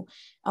doubt do,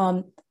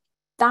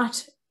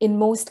 that in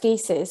most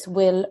cases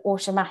will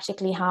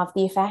automatically have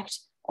the effect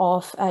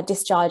of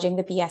discharging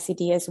the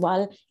PSED as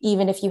well,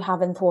 even if you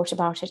haven't thought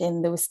about it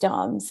in those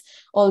terms.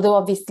 Although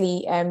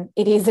obviously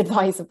it is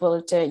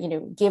advisable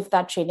to give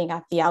that training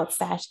at the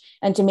outset,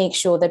 and to make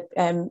sure that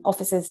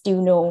officers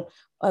do know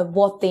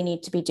what they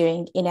need to be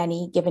doing in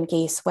any given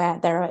case where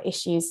there are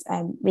issues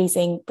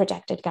raising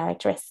protected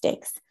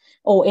characteristics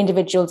or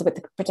individuals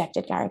with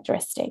protected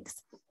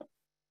characteristics.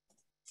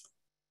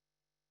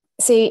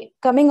 So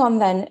coming on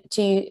then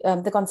to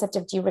the concept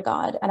of due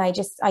regard, and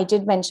I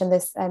did mention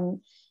this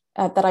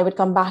that I would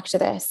come back to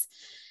this.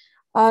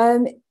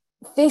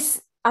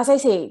 This, as I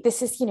say,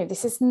 this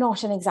is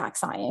not an exact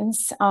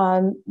science.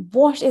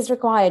 What is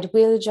required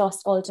will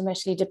just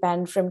ultimately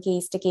depend from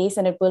case to case,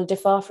 and it will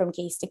differ from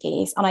case to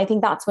case. And I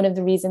think that's one of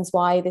the reasons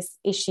why this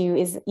issue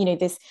is,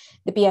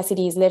 the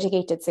PSED is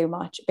litigated so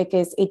much,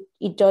 because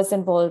it does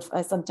involve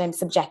sometimes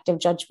subjective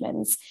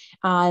judgments,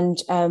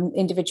 and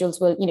individuals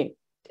will,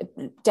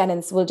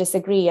 tenants will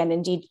disagree, and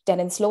indeed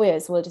tenants'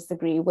 lawyers will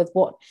disagree with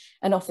what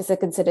an officer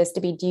considers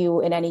to be due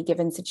in any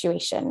given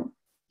situation.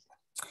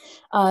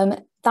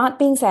 That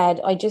being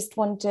said, I just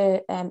want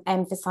to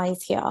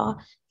emphasize here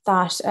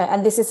that,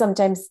 and this is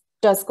sometimes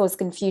does cause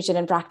confusion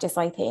in practice,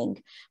 I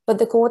think, but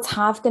the courts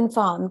have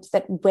confirmed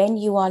that when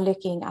you are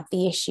looking at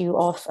the issue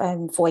of,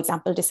 for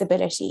example,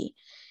 disability,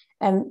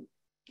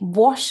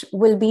 what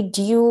will be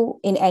due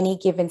in any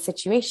given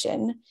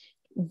situation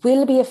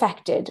will be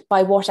affected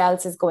by what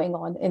else is going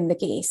on in the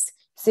case.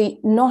 So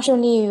not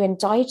only are you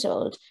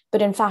entitled,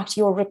 but in fact,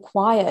 you're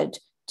required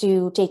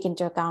to take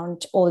into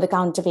account all the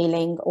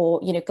countervailing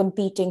or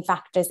competing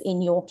factors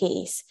in your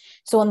case.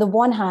 So on the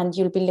one hand,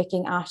 you'll be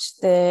looking at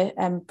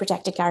the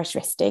protected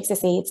characteristics,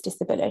 say it's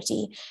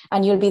disability,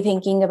 and you'll be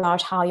thinking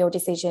about how your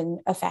decision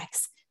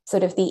affects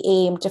sort of the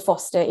aim to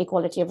foster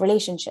equality of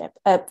relationship,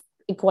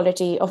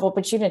 equality of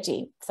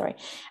opportunity, sorry.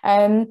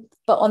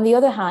 But on the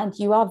other hand,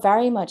 you are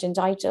very much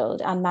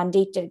entitled and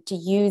mandated to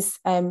use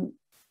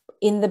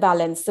in the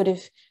balance sort of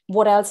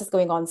what else is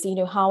going on.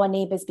 So, how are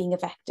neighbours being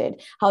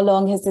affected? How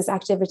long has this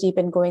activity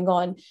been going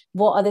on?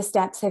 What other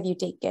steps have you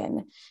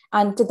taken?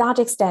 And to that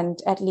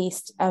extent, at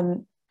least,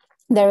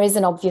 there is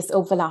an obvious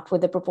overlap with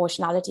the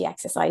proportionality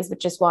exercise,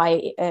 which is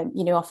why,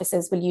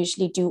 officers will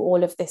usually do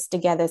all of this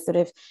together, sort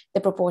of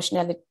the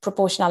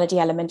proportionality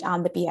element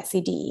and the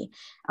PSED.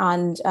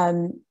 And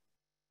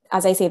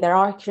as I say, there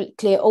are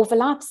clear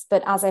overlaps,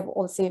 but as I've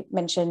also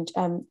mentioned,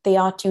 they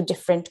are two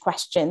different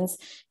questions.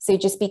 So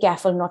just be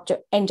careful not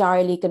to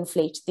entirely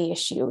conflate the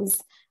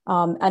issues.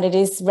 And it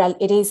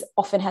is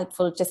often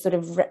helpful to sort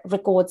of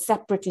record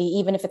separately,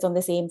 even if it's on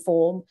the same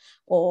form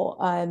or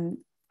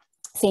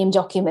same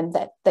document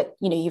that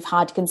you've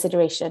had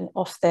consideration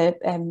of the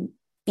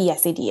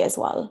PSED as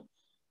well.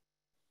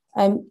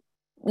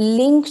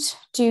 Linked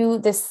to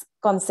this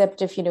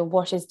concept of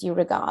what is due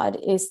regard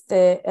is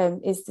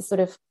the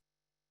sort of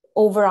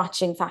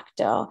overarching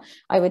factor,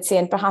 I would say,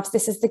 and perhaps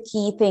this is the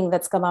key thing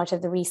that's come out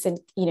of the recent,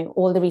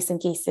 all the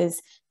recent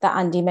cases that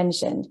Andy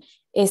mentioned,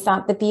 is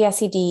that the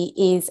PSED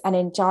is an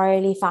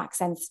entirely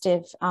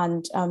fact-sensitive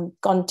and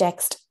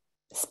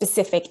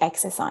context-specific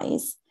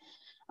exercise.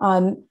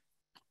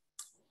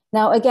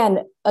 Now,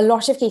 again, a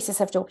lot of cases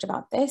have talked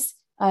about this,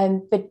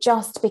 but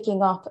just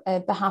picking up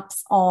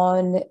perhaps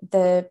on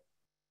the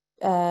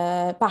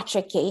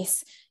Parekh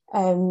case,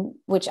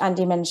 which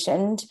Andy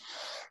mentioned,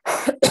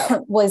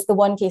 was the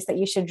one case that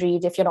you should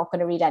read if you're not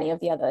going to read any of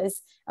the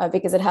others,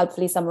 because it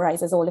helpfully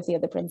summarizes all of the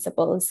other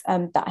principles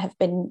that have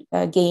been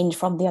gained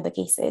from the other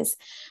cases.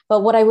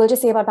 But what I will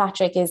just say about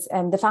Parekh is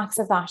the facts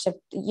of that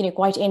are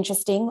quite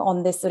interesting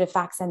on this sort of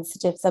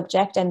fact-sensitive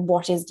subject and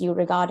what is due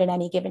regard in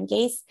any given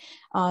case.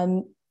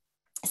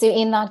 So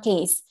in that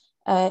case,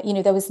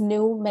 there was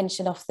no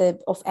mention of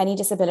any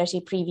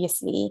disability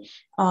previously,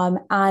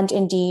 and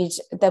indeed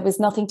there was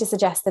nothing to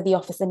suggest that the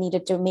officer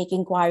needed to make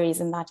inquiries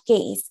in that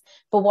case.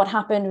 But what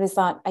happened was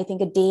that I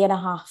think a day and a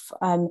half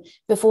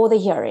before the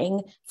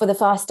hearing, for the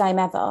first time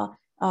ever,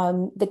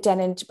 the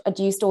tenant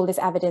adduced all this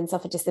evidence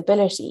of a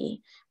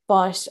disability.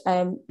 But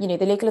the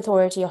local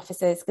authority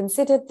officers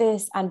considered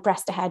this and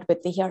pressed ahead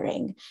with the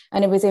hearing.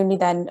 And it was only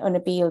then on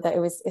appeal that it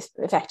was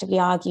effectively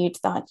argued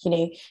that,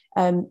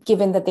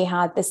 given that they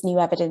had this new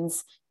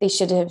evidence, they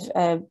should have,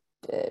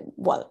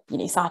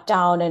 sat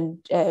down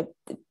and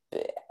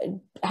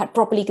had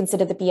properly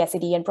considered the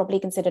PSED and properly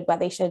considered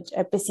whether they should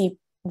proceed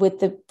with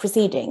the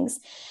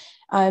proceedings.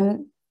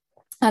 And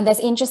there's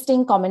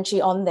interesting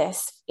commentary on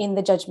this in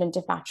the judgment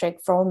of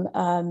Parekh from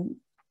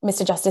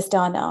Mr. Justice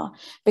Turner,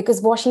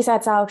 because what he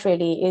sets out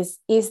really is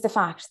the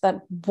fact that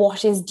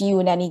what is due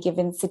in any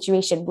given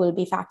situation will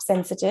be fact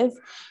sensitive.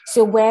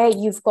 So where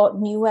you've got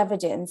new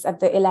evidence at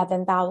the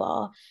 11th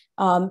hour,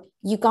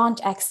 you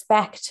can't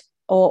expect,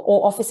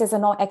 or officers are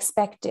not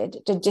expected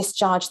to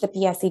discharge the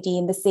PSED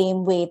in the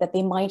same way that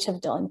they might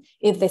have done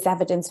if this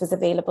evidence was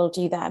available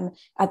to them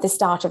at the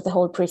start of the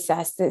whole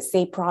process,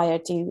 say prior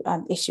to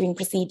issuing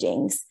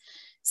proceedings.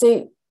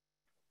 So,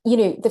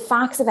 the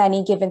facts of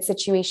any given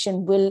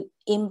situation will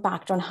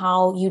impact on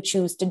how you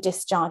choose to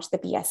discharge the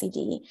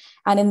PSED.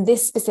 And in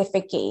this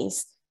specific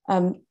case,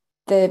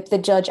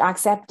 the judge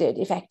accepted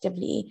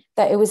effectively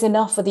that it was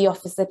enough for the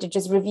officer to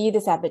just review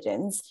this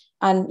evidence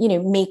and,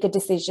 make a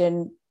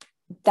decision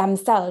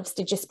themselves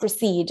to just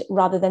proceed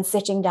rather than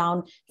sitting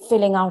down,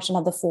 filling out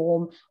another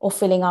form or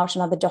filling out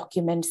another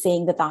document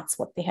saying that that's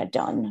what they had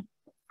done.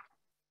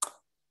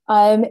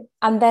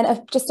 And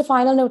then just a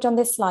final note on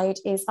this slide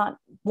is that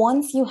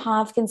once you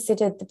have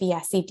considered the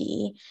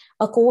PSED,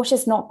 a court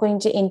is not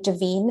going to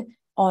intervene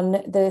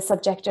on the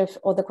subject of,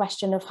 or the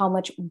question of how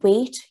much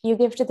weight you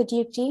give to the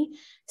duty.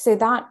 So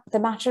that the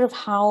matter of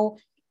how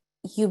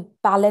you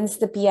balance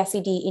the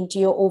PSED into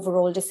your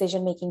overall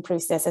decision-making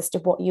process as to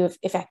what you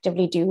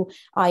effectively do,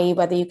 i.e.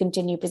 whether you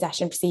continue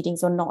possession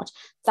proceedings or not,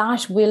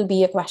 that will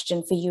be a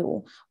question for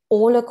you.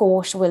 All a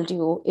court will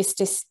do is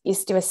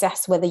to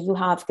assess whether you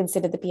have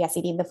considered the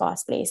PSED in the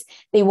first place.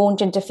 They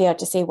won't interfere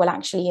to say, well,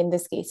 actually, in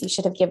this case, you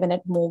should have given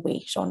it more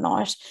weight or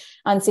not.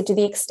 And so to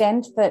the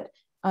extent that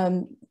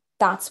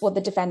that's what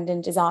the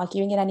defendant is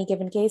arguing in any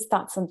given case,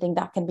 that's something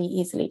that can be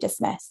easily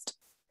dismissed.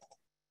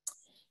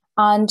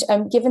 And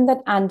given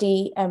that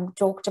Andy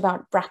talked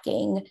about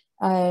bracking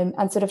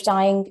and sort of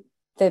tying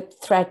the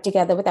thread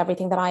together with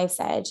everything that I've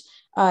said,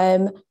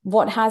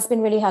 what has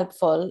been really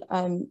helpful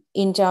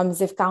in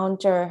terms of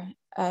countering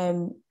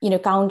all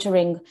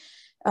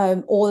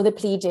the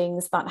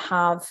pleadings that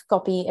have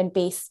copy and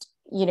paste,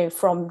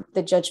 from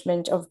the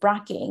judgment of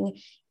bracking,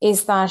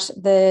 is that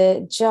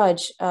the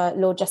judge,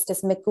 Lord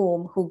Justice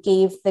McComb, who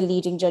gave the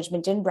leading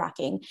judgment in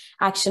bracking,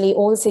 actually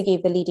also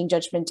gave the leading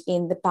judgment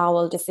in the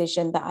Powell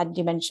decision that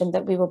Andy mentioned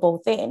that we were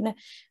both in.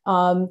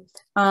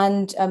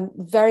 And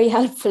very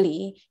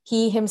helpfully,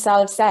 he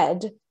himself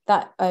said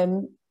that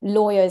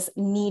lawyers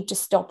need to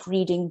stop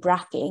reading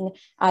bracking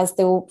as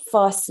though,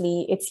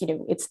 firstly,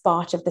 it's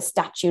part of the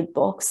statute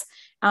books,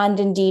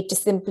 and indeed to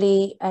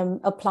simply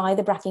apply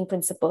the bracking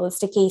principles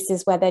to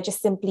cases where they're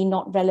just simply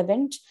not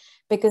relevant.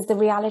 Because the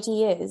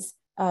reality is,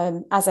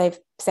 as I've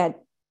said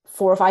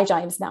 4 or 5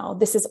 times now,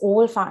 this is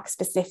all fact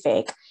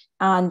specific.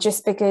 And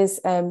just because,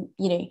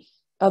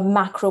 a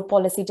macro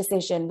policy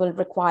decision will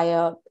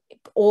require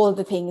all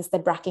the things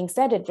that bracking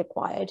said it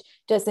required,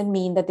 doesn't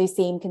mean that the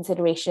same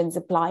considerations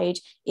applied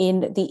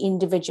in the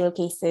individual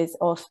cases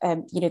of,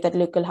 that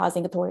local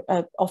housing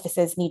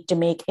officers need to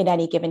make in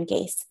any given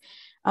case.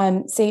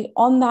 So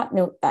on that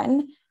note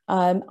then,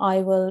 I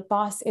will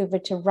pass over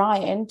to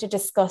Ryan to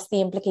discuss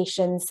the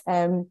implications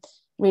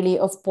really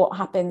of what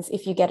happens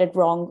if you get it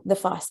wrong the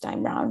first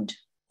time round.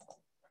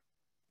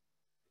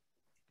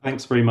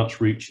 Thanks very much,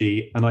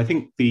 Ruchi. And I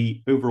think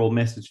the overall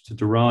message to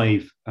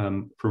derive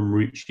from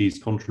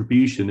Ruchi's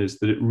contribution is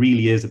that it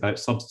really is about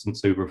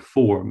substance over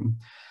form.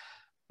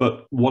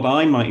 But what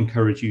I might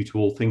encourage you to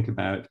all think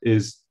about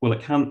is, well,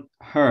 it can't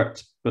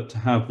hurt but to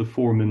have the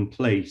form in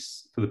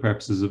place for the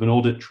purposes of an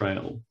audit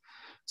trail.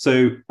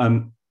 So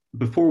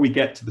before we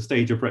get to the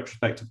stage of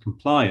retrospective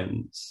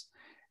compliance,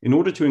 in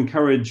order to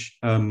encourage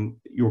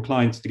your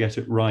clients to get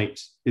it right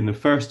in the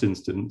first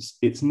instance,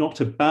 it's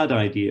not a bad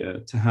idea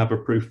to have a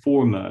pro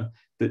forma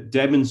that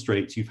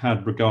demonstrates you've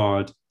had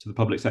regard to the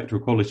public sector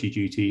equality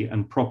duty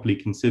and properly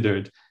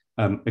considered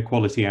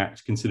Equality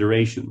Act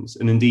considerations.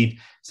 And indeed,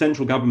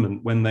 central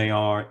government, when they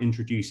are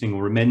introducing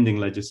or amending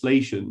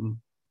legislation,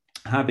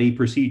 have a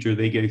procedure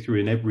they go through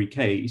in every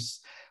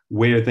case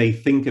where they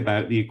think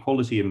about the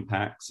equality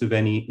impacts of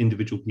any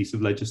individual piece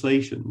of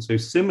legislation. So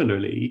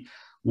similarly,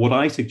 what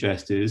I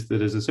suggest is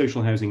that as a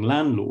social housing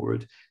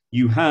landlord,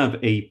 you have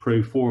a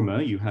pro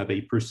forma, you have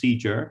a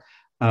procedure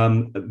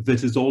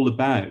that is all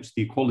about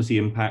the equality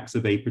impacts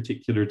of a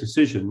particular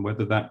decision,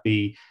 whether that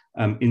be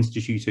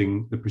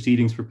instituting the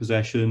proceedings for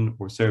possession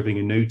or serving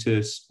a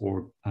notice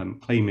or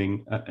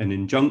claiming an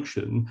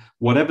injunction.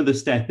 Whatever the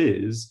step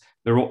is,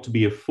 there ought to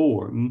be a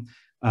form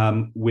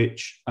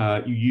which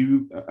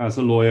you as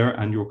a lawyer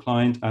and your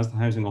client as the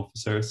housing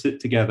officer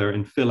sit together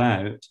and fill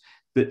out,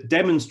 that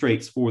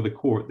demonstrates for the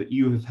court that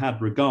you have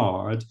had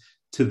regard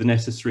to the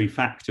necessary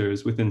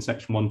factors within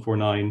Section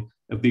 149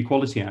 of the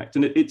Equality Act.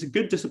 And it's a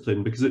good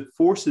discipline because it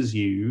forces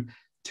you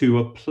to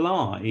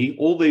apply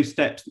all those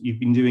steps that you've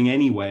been doing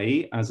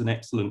anyway as an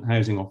excellent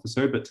housing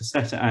officer, but to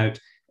set it out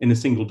in a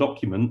single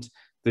document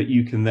that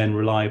you can then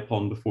rely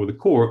upon before the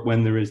court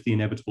when there is the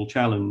inevitable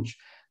challenge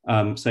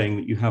saying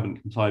that you haven't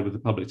complied with the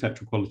public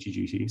sector equality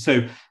duty.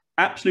 So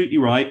absolutely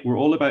right, we're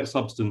all about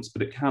substance,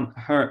 but it can't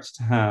hurt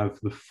to have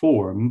the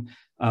form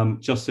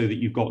just so that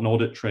you've got an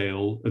audit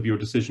trail of your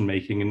decision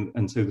making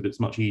and so that it's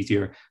much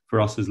easier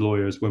for us as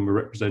lawyers when we're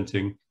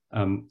representing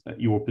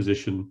your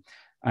position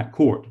at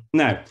court.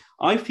 Now,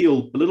 I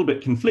feel a little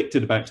bit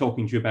conflicted about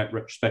talking to you about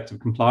retrospective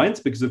compliance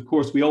because, of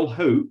course, we all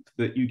hope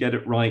that you get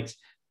it right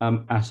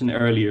at an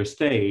earlier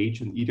stage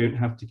and you don't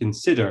have to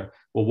consider,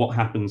 well, what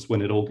happens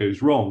when it all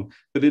goes wrong.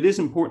 But it is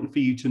important for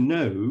you to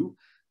know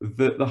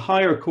that the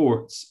higher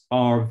courts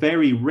are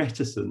very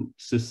reticent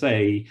to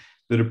say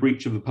that a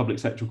breach of the public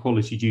sector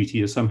equality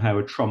duty is somehow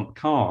a trump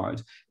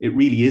card. It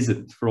really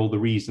isn't, for all the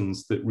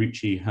reasons that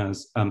Ruchi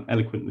has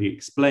eloquently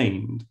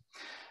explained.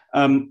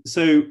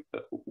 Well,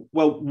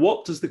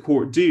 what does the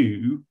court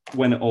do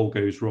when it all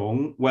goes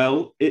wrong?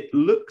 Well, it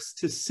looks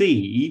to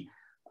see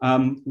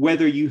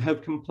whether you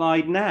have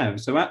complied now.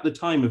 So at the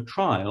time of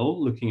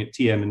trial, looking at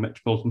TM and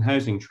Metropolitan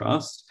Housing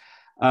Trust,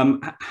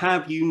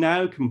 have you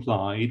now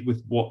complied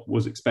with what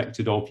was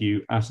expected of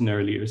you at an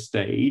earlier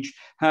stage?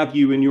 Have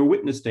you, in your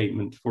witness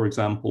statement, for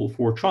example,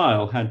 for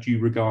trial, had due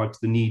regard to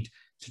the need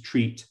to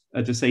treat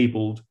a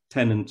disabled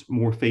tenant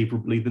more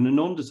favourably than a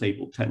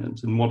non-disabled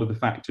tenant, and what are the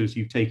factors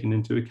you've taken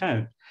into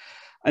account.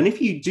 And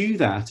if you do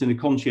that in a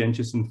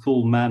conscientious and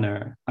full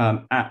manner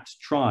at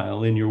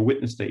trial in your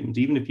witness statement,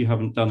 even if you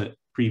haven't done it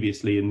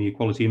previously in the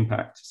equality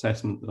impact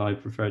assessment that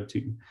I've referred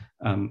to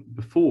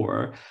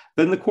before,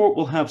 then the court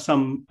will have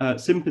some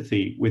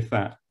sympathy with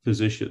that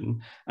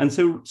position. And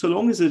so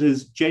long as it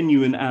is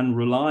genuine and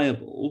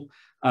reliable,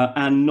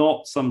 and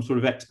not some sort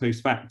of ex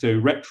post facto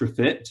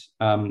retrofit,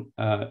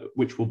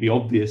 which will be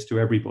obvious to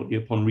everybody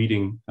upon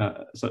reading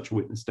such a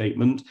witness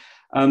statement,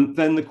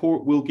 then the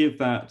court will give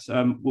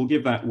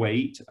that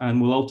weight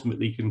and will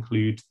ultimately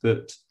conclude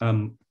that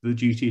the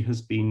duty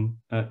has been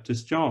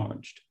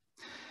discharged.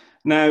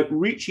 Now,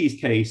 Ruchi's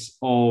case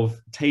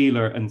of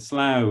Taylor and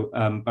Slough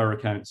Borough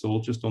Council,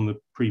 just on the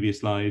previous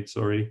slide,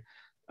 sorry,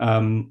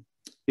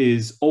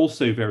 is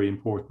also very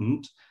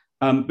important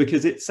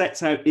because it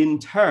sets out in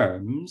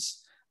terms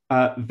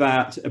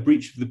that a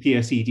breach of the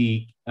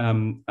PSED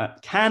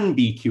can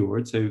be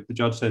cured. So the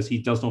judge says he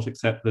does not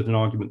accept that an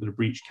argument that a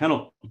breach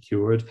cannot be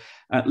cured,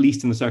 at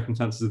least in the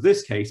circumstances of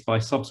this case, by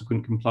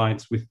subsequent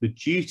compliance with the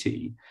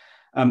duty.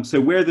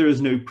 So where there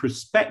is no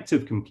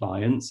prospective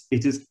compliance,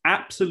 it is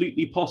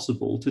absolutely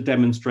possible to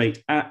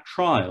demonstrate at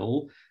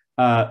trial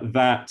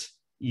that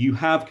you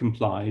have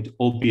complied,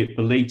 albeit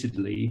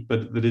belatedly,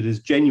 but that it is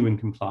genuine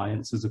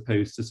compliance as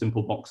opposed to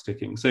simple box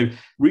ticking. So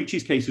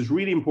Ruchi's case is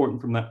really important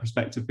from that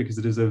perspective because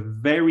it is a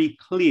very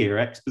clear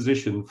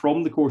exposition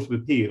from the Court of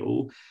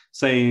Appeal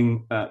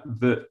saying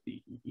that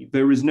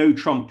there is no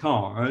trump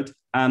card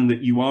and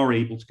that you are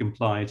able to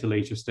comply at a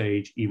later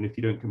stage, even if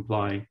you don't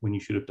comply when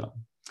you should have done.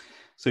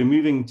 So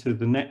moving to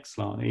the next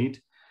slide.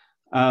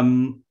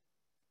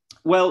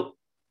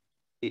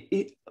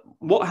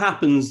 What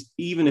happens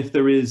even if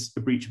there is a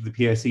breach of the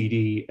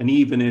PSED and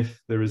even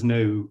if there is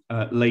no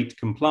late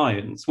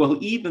compliance? Well,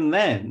 even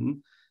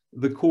then,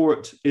 the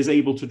court is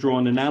able to draw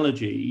an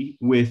analogy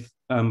with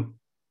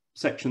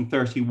Section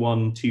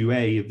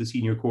 31(2)A of the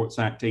Senior Courts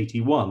Act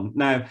 81.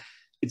 Now,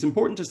 it's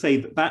important to say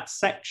that that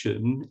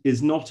section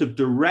is not of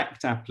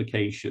direct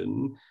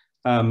application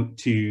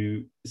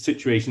to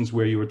situations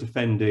where you are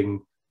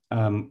defending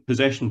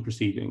possession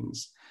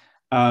proceedings.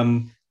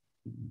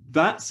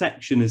 That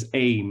section is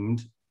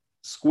aimed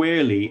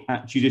squarely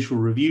at judicial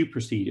review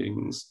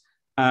proceedings.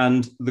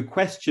 And the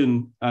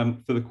question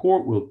for the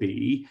court will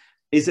be,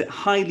 is it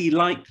highly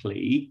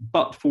likely,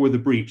 but for the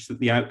breach, that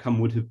the outcome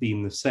would have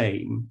been the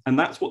same? And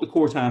that's what the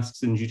court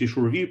asks in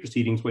judicial review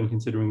proceedings when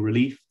considering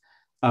relief.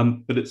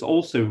 But it's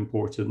also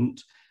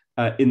important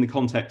in the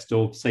context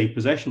of, say,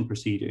 possession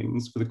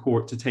proceedings, for the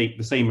court to take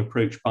the same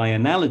approach by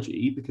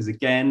analogy, because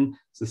again,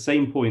 it's the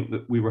same point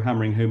that we were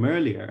hammering home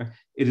earlier.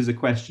 It is a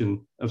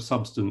question of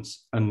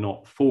substance and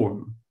not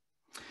form.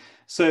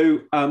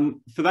 So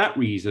for that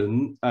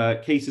reason,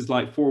 cases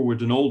like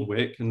Forward and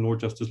Aldwick, and Lord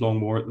Justice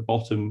Longmore at the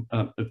bottom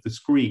of the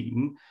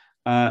screen,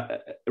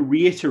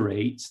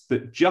 reiterates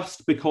that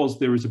just because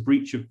there is a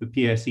breach of the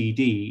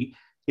PSED,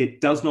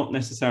 it does not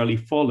necessarily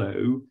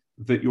follow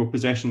that your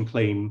possession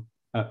claim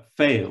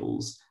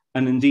fails.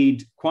 And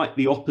indeed, quite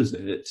the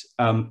opposite.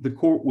 The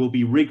court will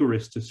be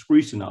rigorous to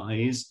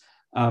scrutinise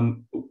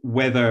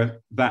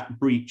whether that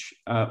breach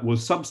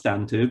was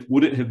substantive.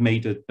 Would it have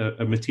made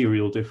a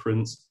material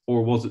difference,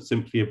 or was it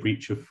simply a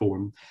breach of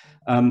form?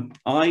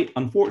 I,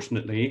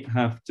 unfortunately,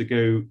 have to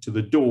go to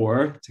the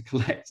door to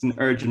collect an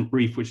urgent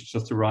brief which has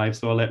just arrived,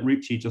 so I'll let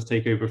Ruchi just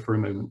take over for a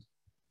moment.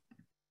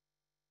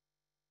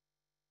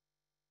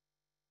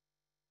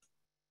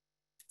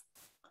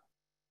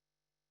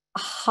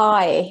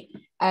 Hi,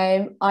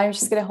 I'm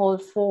just going to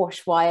hold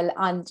fort while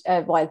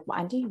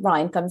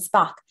Ryan comes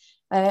back.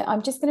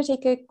 I'm just going to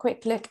take a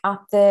quick look at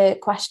the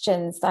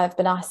questions that have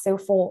been asked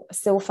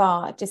so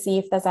far to see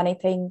if there's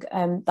anything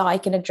that I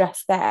can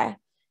address there.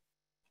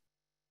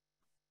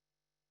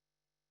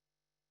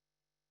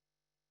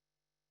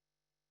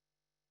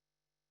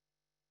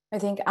 I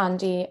think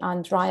Andy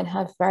and Ryan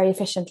have very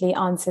efficiently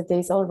answered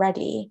these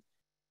already.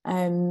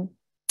 So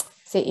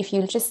if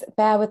you'll just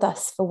bear with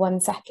us for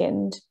 1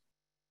 second.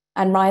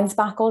 And Ryan's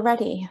back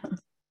already.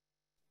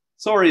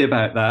 Sorry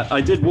about that.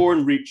 I did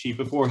warn Ruchi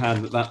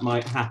beforehand that that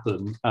might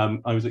happen.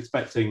 I was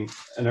expecting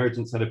an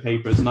urgent set of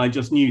papers, and I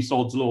just knew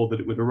sod's law that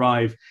it would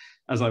arrive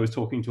as I was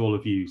talking to all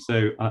of you.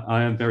 So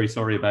I am very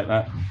sorry about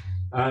that.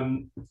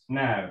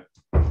 Now,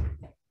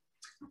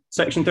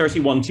 Section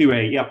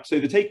 31(2)A. Yeah, so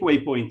the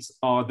takeaway points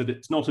are that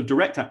it's not of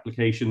direct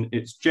application.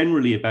 It's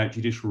generally about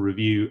judicial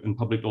review and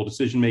public law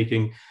decision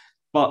making.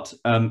 But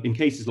in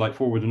cases like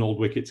Forward and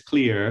Aldwick, it's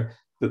clear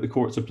that the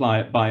courts apply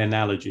it by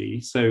analogy.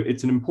 So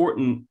it's an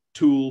important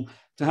tool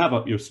to have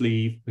up your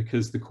sleeve,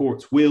 because the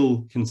courts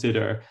will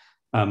consider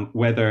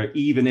whether,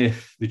 even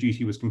if the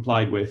duty was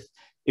complied with,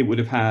 it would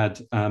have had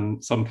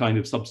some kind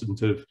of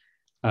substantive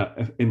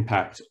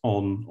impact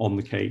on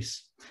the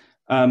case.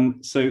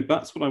 So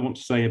that's what I want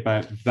to say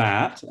about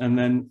that. And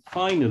then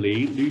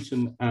finally,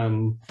 Luton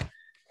and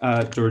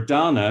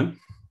Jordana.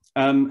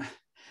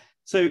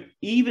 So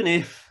even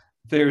if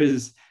there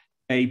is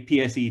a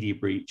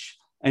PSED breach,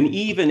 And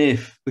even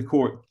if the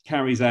court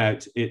carries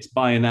out its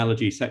by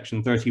analogy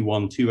section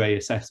 31(2)(a)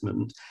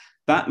 assessment,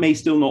 that may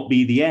still not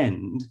be the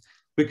end,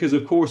 because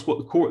of course what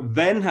the court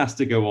then has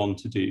to go on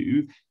to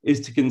do is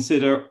to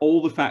consider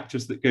all the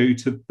factors that go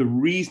to the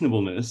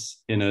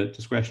reasonableness in a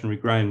discretionary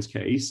grounds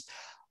case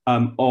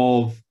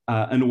of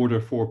an order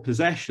for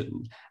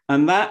possession.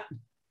 And that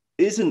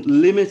isn't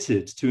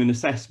limited to an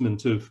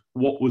assessment of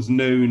what was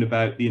known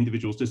about the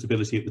individual's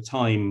disability at the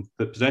time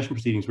that possession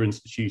proceedings were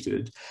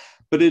instituted,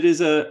 but it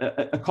is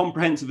a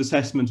comprehensive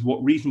assessment of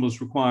what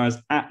reasonableness requires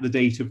at the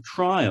date of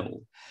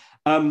trial.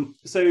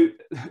 So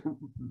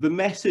the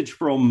message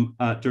from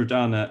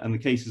Durdana and the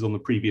cases on the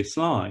previous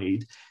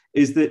slide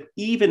is that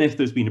even if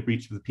there's been a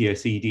breach of the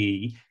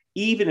PSED,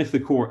 even if the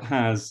court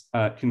has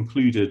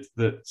concluded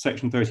that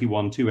section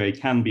 31(2)(a)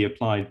 can be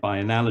applied by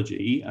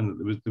analogy and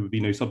that there would be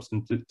no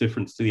substantive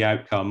difference to the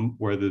outcome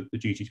where the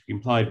duty to be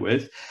complied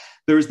with,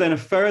 there is then a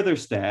further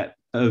step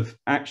of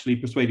actually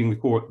persuading the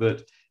court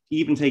that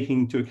even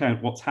taking into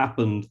account what's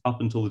happened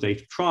up until the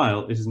date of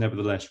trial, it is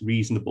nevertheless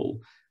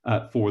reasonable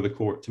for the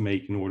court to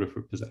make an order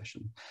for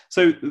possession.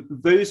 So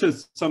those are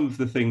some of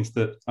the things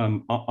that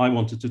I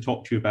wanted to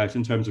talk to you about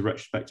in terms of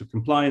retrospective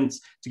compliance,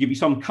 to give you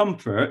some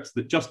comfort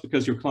that just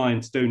because your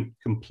clients don't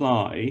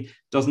comply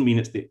doesn't mean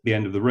it's the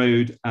end of the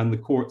road, and the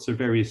courts are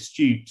very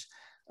astute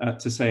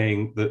to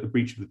saying that the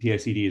breach of the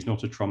PSED is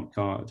not a trump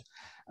card.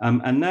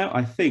 And now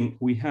I think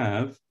we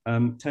have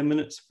 10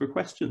 minutes for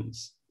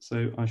questions.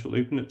 So I shall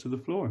open it to the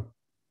floor.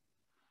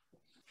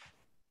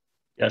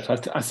 Yes,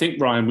 I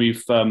think, Ryan,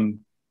 we've,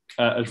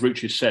 as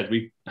Ruchi said,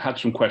 we had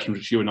some questions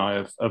which you and I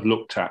have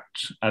looked at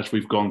as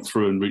we've gone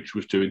through and Ruchi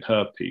was doing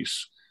her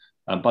piece.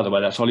 By the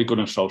way, that's Ole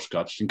Gunnar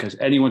Solskjaer, just in case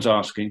anyone's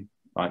asking,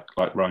 like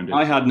Ryan did.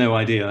 I had no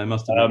idea, I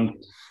must have.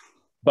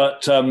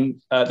 But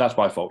that's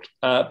my fault.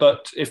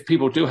 But if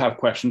people do have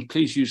questions,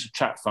 please use the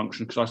chat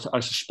function, because I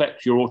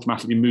suspect you're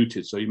automatically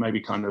muted, so you may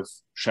be kind of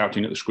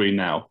shouting at the screen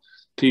now.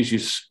 Please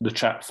use the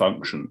chat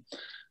function.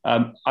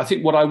 I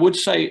think what I would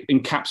say,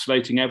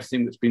 encapsulating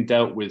everything that's been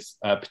dealt with,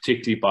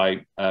 particularly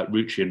by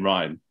Ruchi and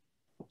Ryan,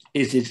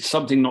 is it's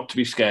something not to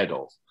be scared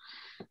of.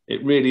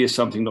 It really is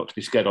something not to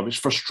be scared of. It's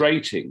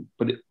frustrating,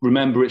 but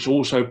remember, it's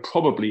also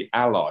probably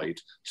allied,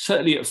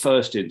 certainly at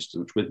first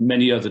instance, with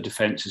many other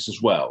defences as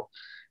well.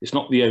 It's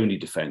not the only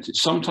defence. It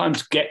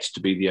sometimes gets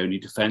to be the only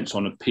defence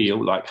on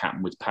appeal, like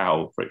happened with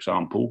Powell, for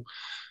example.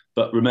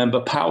 But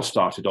remember, Powell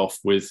started off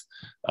with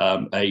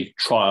a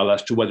trial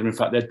as to whether, in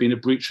fact, there'd been a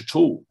breach at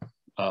all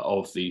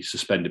of the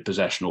suspended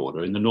possession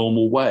order in the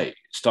normal way. It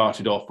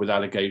started off with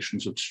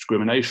allegations of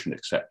discrimination,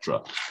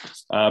 etc.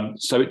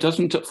 So it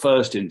doesn't at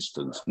first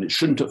instance, and it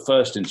shouldn't at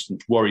first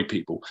instance, worry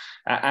people.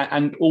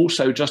 And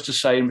also, just to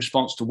say, in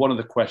response to one of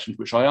the questions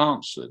which I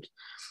answered,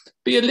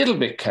 be a little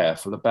bit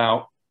careful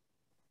about,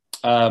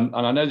 and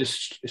I know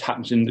this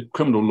happens in the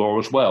criminal law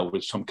as well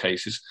with some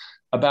cases,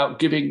 about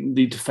giving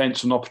the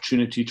defence an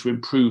opportunity to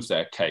improve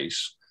their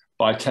case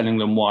by telling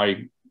them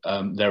why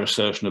their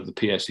assertion of the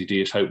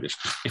PSED is hopeless.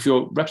 If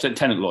you're representing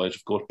tenant lawyers,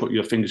 of course, put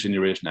your fingers in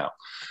your ears now.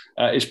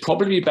 It's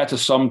probably better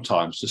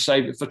sometimes to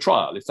save it for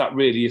trial. If that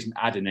really isn't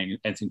adding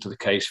anything to the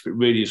case, if it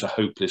really is a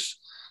hopeless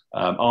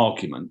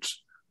argument,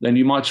 then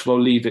you might as well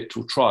leave it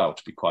till trial,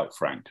 to be quite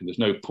frank. And there's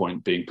no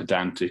point being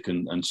pedantic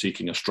and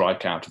seeking a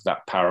strike out of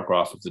that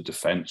paragraph of the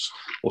defence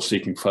or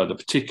seeking further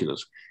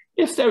particulars.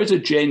 If there is a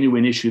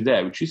genuine issue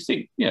there, which you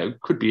think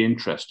could be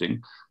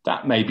interesting,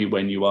 that may be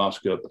when you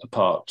ask a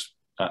part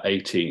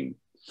 18.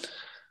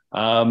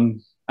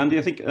 Andy,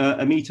 I think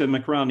Amita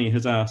Makarani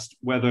has asked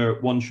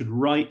whether one should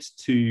write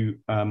to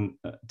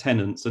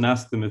tenants and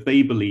ask them if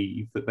they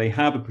believe that they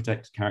have a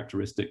protected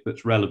characteristic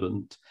that's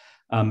relevant,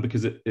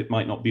 because it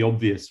might not be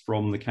obvious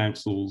from the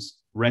council's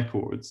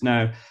records.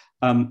 Now,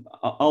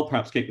 I'll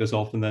perhaps kick this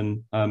off and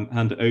then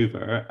hand it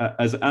over.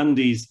 As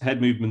Andy's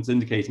head movement's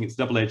indicating, it's a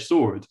double-edged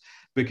sword,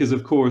 because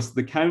of course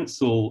the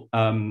council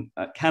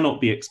cannot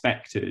be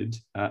expected,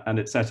 and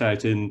it's set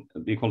out in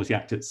the Equality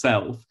Act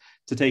itself,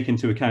 to take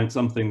into account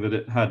something that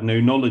it had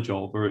no knowledge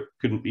of or it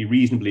couldn't be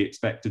reasonably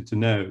expected to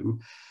know.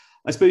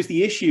 I suppose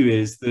the issue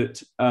is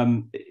that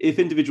if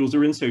individuals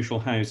are in social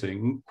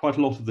housing, quite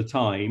a lot of the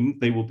time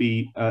they will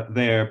be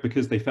there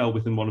because they fell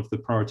within one of the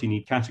priority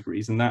need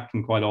categories, and that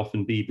can quite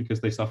often be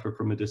because they suffer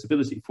from a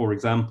disability, for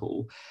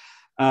example.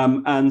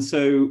 And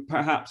so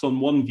perhaps on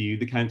one view,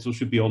 the council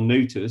should be on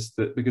notice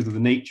that because of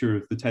the nature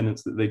of the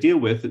tenants that they deal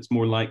with, it's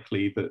more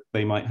likely that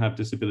they might have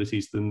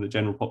disabilities than the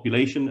general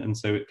population. And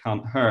so it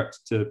can't hurt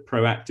to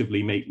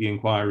proactively make the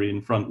inquiry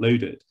and front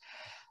load it.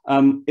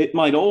 It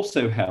might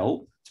also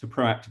help to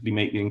proactively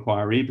make the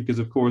inquiry because,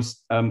 of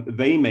course,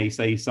 they may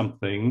say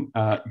something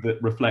that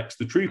reflects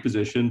the true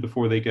position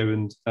before they go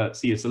and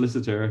see a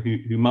solicitor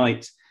who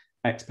might,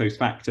 ex post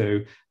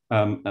facto,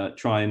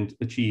 try and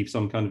achieve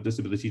some kind of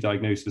disability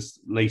diagnosis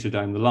later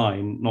down the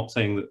line. Not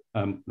saying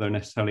that they're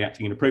necessarily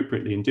acting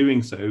inappropriately in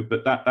doing so,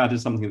 but that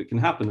is something that can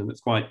happen, and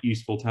it's quite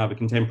useful to have a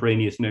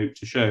contemporaneous note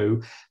to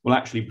show, well,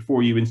 actually,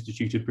 before you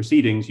instituted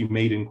proceedings, you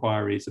made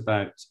inquiries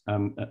about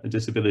a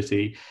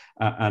disability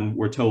and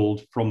were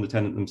told from the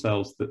tenant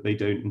themselves that they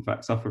don't in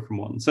fact suffer from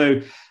one.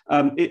 So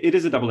it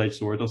is a double-edged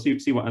sword. I'll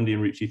see what Andy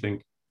and Ruchi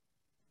think.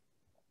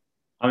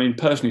 I mean,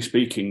 personally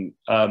speaking,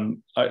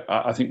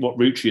 I think what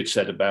Ruchi had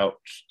said about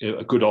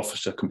a good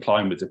officer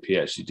complying with the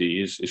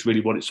PSED is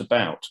really what it's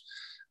about.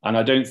 And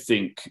I don't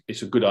think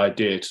it's a good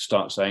idea to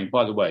start saying,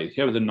 by the way,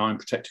 here are the 9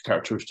 protected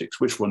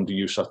characteristics. Which one do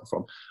you suffer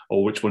from,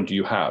 or which one do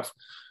you have?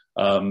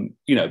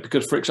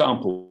 Because, for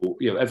example,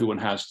 everyone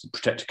has the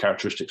protected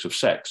characteristics of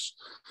sex.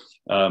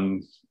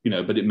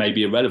 But it may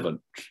be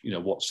irrelevant,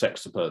 what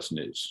sex the person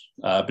is.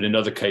 But in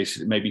other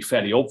cases, it may be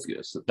fairly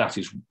obvious that that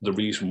is the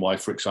reason why,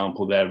 for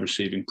example, they're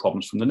receiving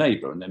problems from the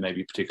neighbour, and there may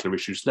be particular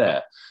issues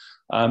there.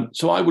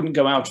 So I wouldn't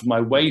go out of my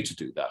way to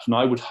do that. And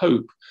I would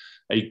hope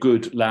a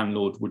good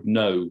landlord would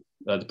know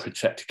the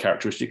protected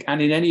characteristic.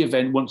 And in any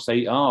event, once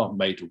they are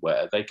made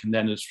aware, they can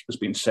then, as has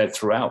been said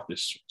throughout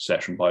this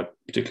session by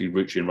particularly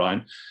Ruchi and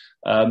Ryan,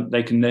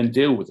 they can then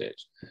deal with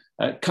it.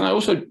 Can I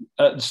also,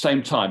 at the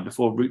same time,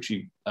 before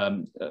Ruchi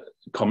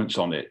comments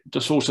on it,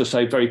 just also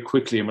say very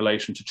quickly in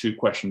relation to 2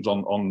 questions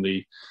on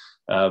the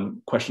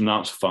question and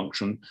answer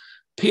function,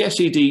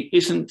 PSED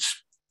isn't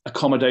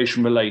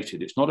accommodation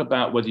related. It's not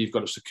about whether you've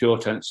got a secure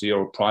tenancy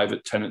or a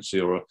private tenancy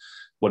or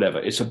whatever.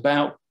 It's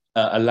about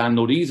a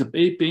landlord either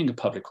being a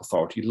public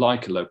authority,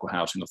 like a local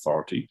housing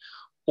authority,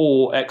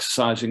 or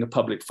exercising a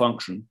public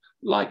function,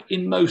 like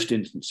in most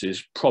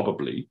instances,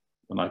 probably,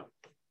 and I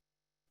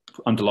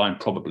underline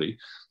probably,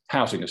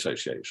 housing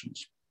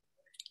associations.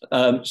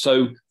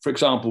 So, for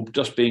example,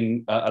 just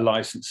being a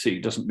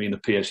licensee doesn't mean the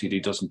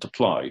PSED doesn't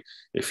apply.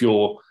 If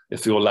your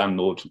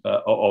landlord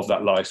of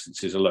that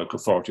license is a local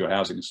authority or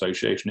housing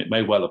association, it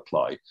may well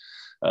apply.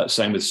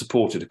 Same with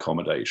supported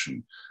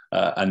accommodation.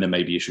 And there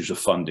may be issues of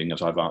funding,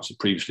 as I've answered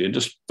previously. And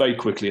just very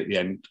quickly at the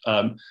end,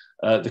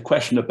 the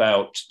question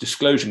about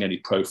disclosing any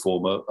pro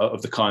forma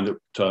of the kind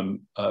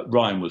that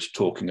Ryan was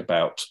talking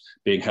about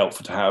being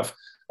helpful to have.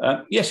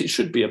 Yes, it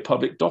should be a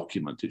public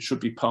document. It should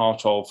be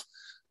part of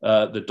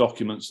the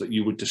documents that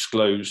you would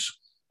disclose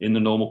in the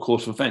normal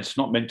course of events. It's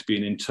not meant to be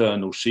an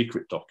internal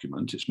secret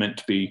document. It's meant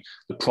to be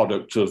the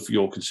product of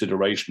your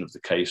consideration of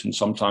the case and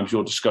sometimes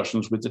your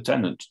discussions with the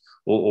tenant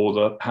or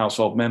the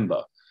household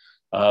member.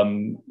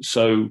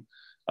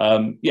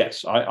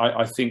 Yes,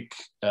 I think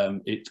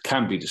it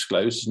can be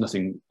disclosed. There's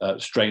nothing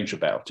strange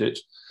about it.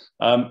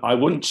 I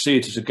wouldn't see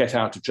it as a get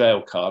out of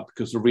jail card,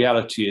 because the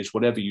reality is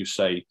whatever you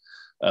say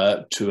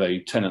to a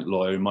tenant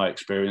lawyer, in my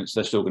experience,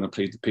 they're still going to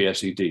plead the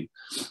PSED.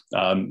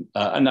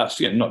 And that's,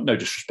 no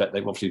disrespect.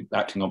 They're obviously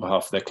acting on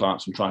behalf of their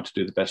clients and trying to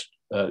do the best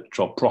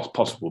job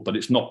possible, but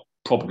it's not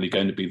probably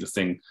going to be the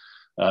thing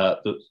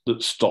that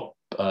stop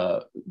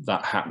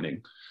that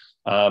happening.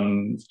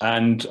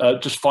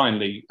 Just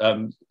finally,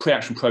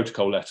 pre-action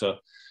protocol letter.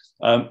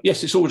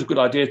 Yes, it's always a good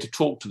idea to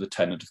talk to the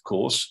tenant, of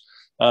course.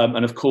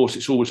 And of course,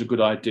 it's always a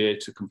good idea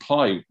to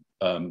comply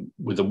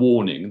with a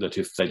warning that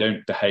if they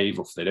don't behave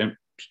or if they don't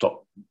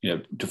stop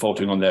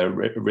defaulting on their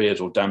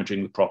arrears or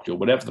damaging the property or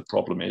whatever the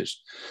problem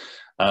is,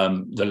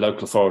 the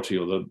local authority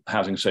or the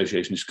housing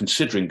association is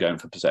considering going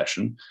for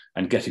possession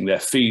and getting their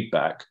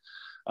feedback.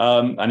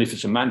 And if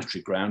it's a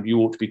mandatory ground, you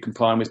ought to be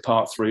complying with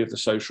part 3 of the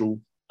social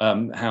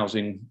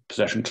housing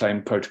possession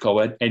claim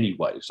protocol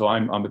anyway. So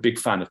I'm a big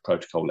fan of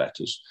protocol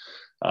letters,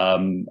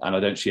 and I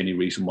don't see any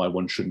reason why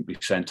one shouldn't be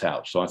sent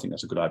out. So I think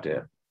that's a good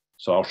idea.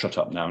 So I'll shut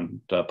up now and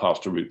pass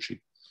to Ruchi.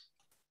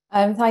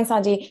 Thanks,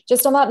 Andy.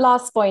 Just on that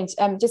last point,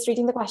 just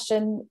reading the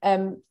question,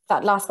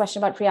 that last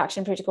question about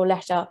pre-action protocol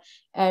letter,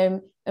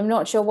 I'm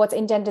not sure what's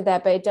intended there,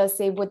 but it does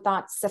say, would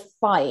that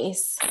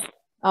suffice?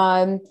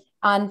 And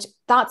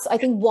that's, I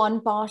think,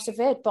 one part of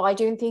it, but I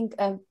don't think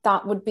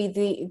that would be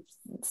the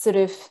sort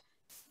of,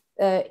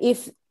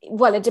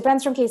 well, it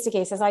depends from case to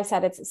case. As I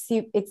said, it's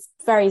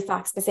very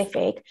fact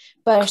specific.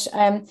 But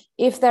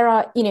if there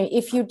are,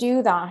 if you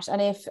do that,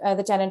 and if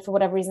the tenant for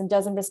whatever reason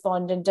doesn't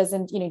respond and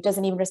doesn't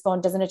even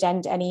respond, doesn't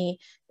attend any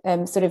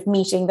sort of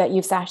meeting that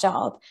you've set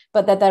up,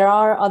 but that there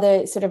are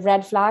other sort of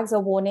red flags or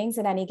warnings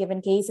in any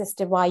given case as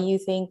to why you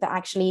think that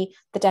actually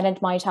the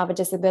tenant might have a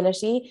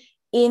disability.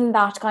 In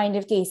that kind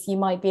of case, you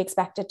might be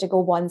expected to go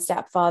one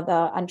step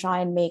further and try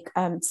and make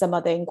some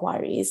other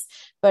inquiries.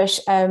 But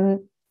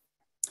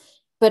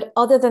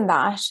other than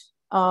that,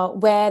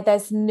 where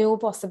there's no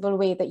possible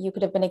way that you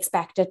could have been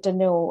expected to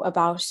know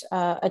about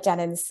a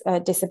tenant's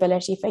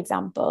disability, for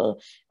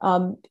example,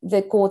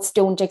 the courts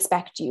don't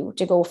expect you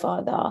to go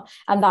further.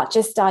 And that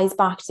just ties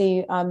back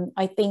to,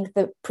 I think,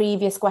 the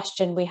previous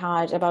question we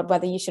had about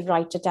whether you should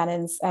write to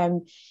tenants,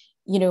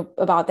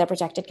 about their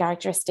protected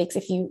characteristics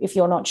if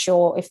you're not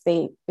sure if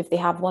they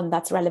have one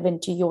that's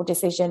relevant to your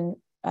decision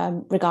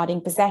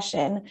regarding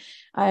possession.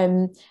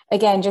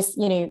 Again, just,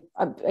 you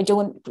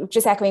know,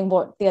 just echoing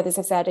what the others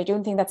have said, I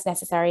don't think that's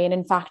necessary. And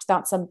in fact,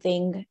 that's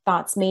something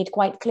that's made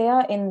quite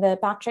clear in the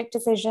Parekh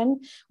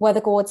decision, where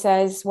the court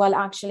says, well,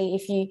 actually,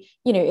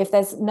 if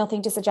there's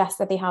nothing to suggest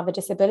that they have a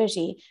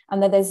disability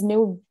and that there's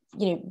no,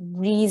 you know,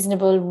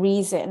 reasonable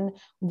reason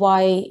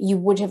why you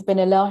would have been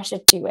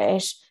alerted to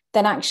it,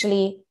 then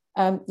actually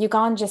you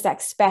can't just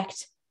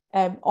expect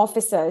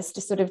officers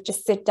to sort of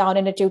just sit down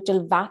in a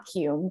total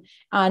vacuum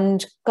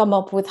and come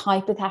up with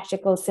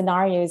hypothetical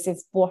scenarios of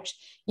what,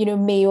 you know,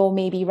 may or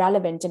may be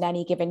relevant in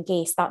any given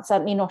case. That's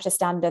certainly not a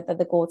standard that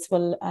the courts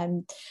will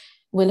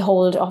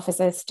hold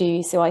officers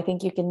to. So I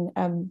think you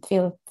can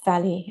feel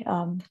fairly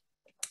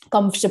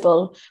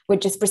comfortable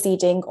with just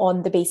proceeding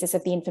on the basis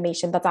of the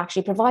information that's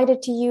actually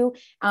provided to you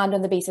and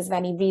on the basis of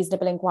any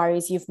reasonable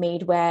inquiries you've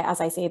made where,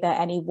 as I say, there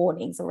are any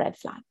warnings or red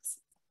flags.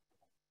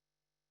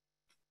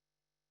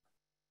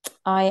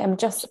 I am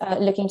just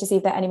looking to see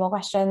if there are any more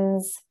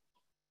questions.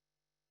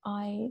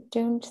 I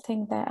don't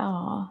think there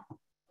are.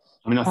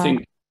 I mean, I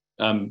think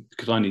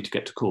because I need to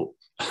get to court,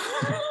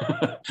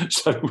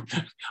 so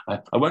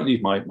I won't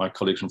leave my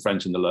colleagues and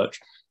friends in the lurch.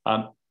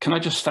 Can I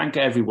just thank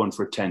everyone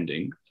for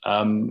attending?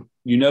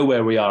 You know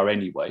where we are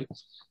anyway.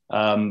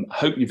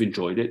 Hope you've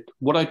enjoyed it.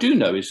 What I do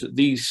know is that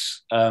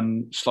these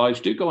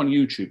slides do go on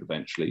YouTube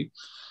eventually.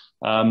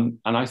 And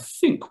I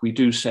think we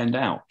do send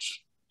out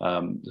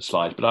the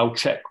slides, but I'll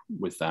check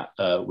with that,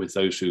 with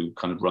those who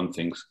kind of run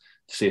things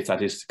to see if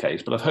that is the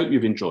case. But I hope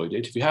you've enjoyed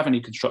it. If you have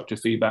any constructive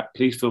feedback,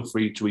 please feel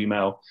free to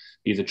email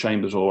either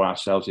Chambers or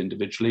ourselves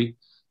individually.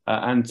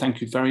 And thank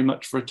you very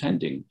much for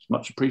attending. It's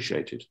much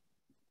appreciated.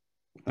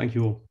 Thank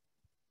you all.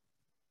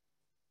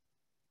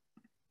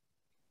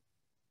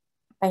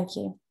 Thank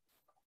you.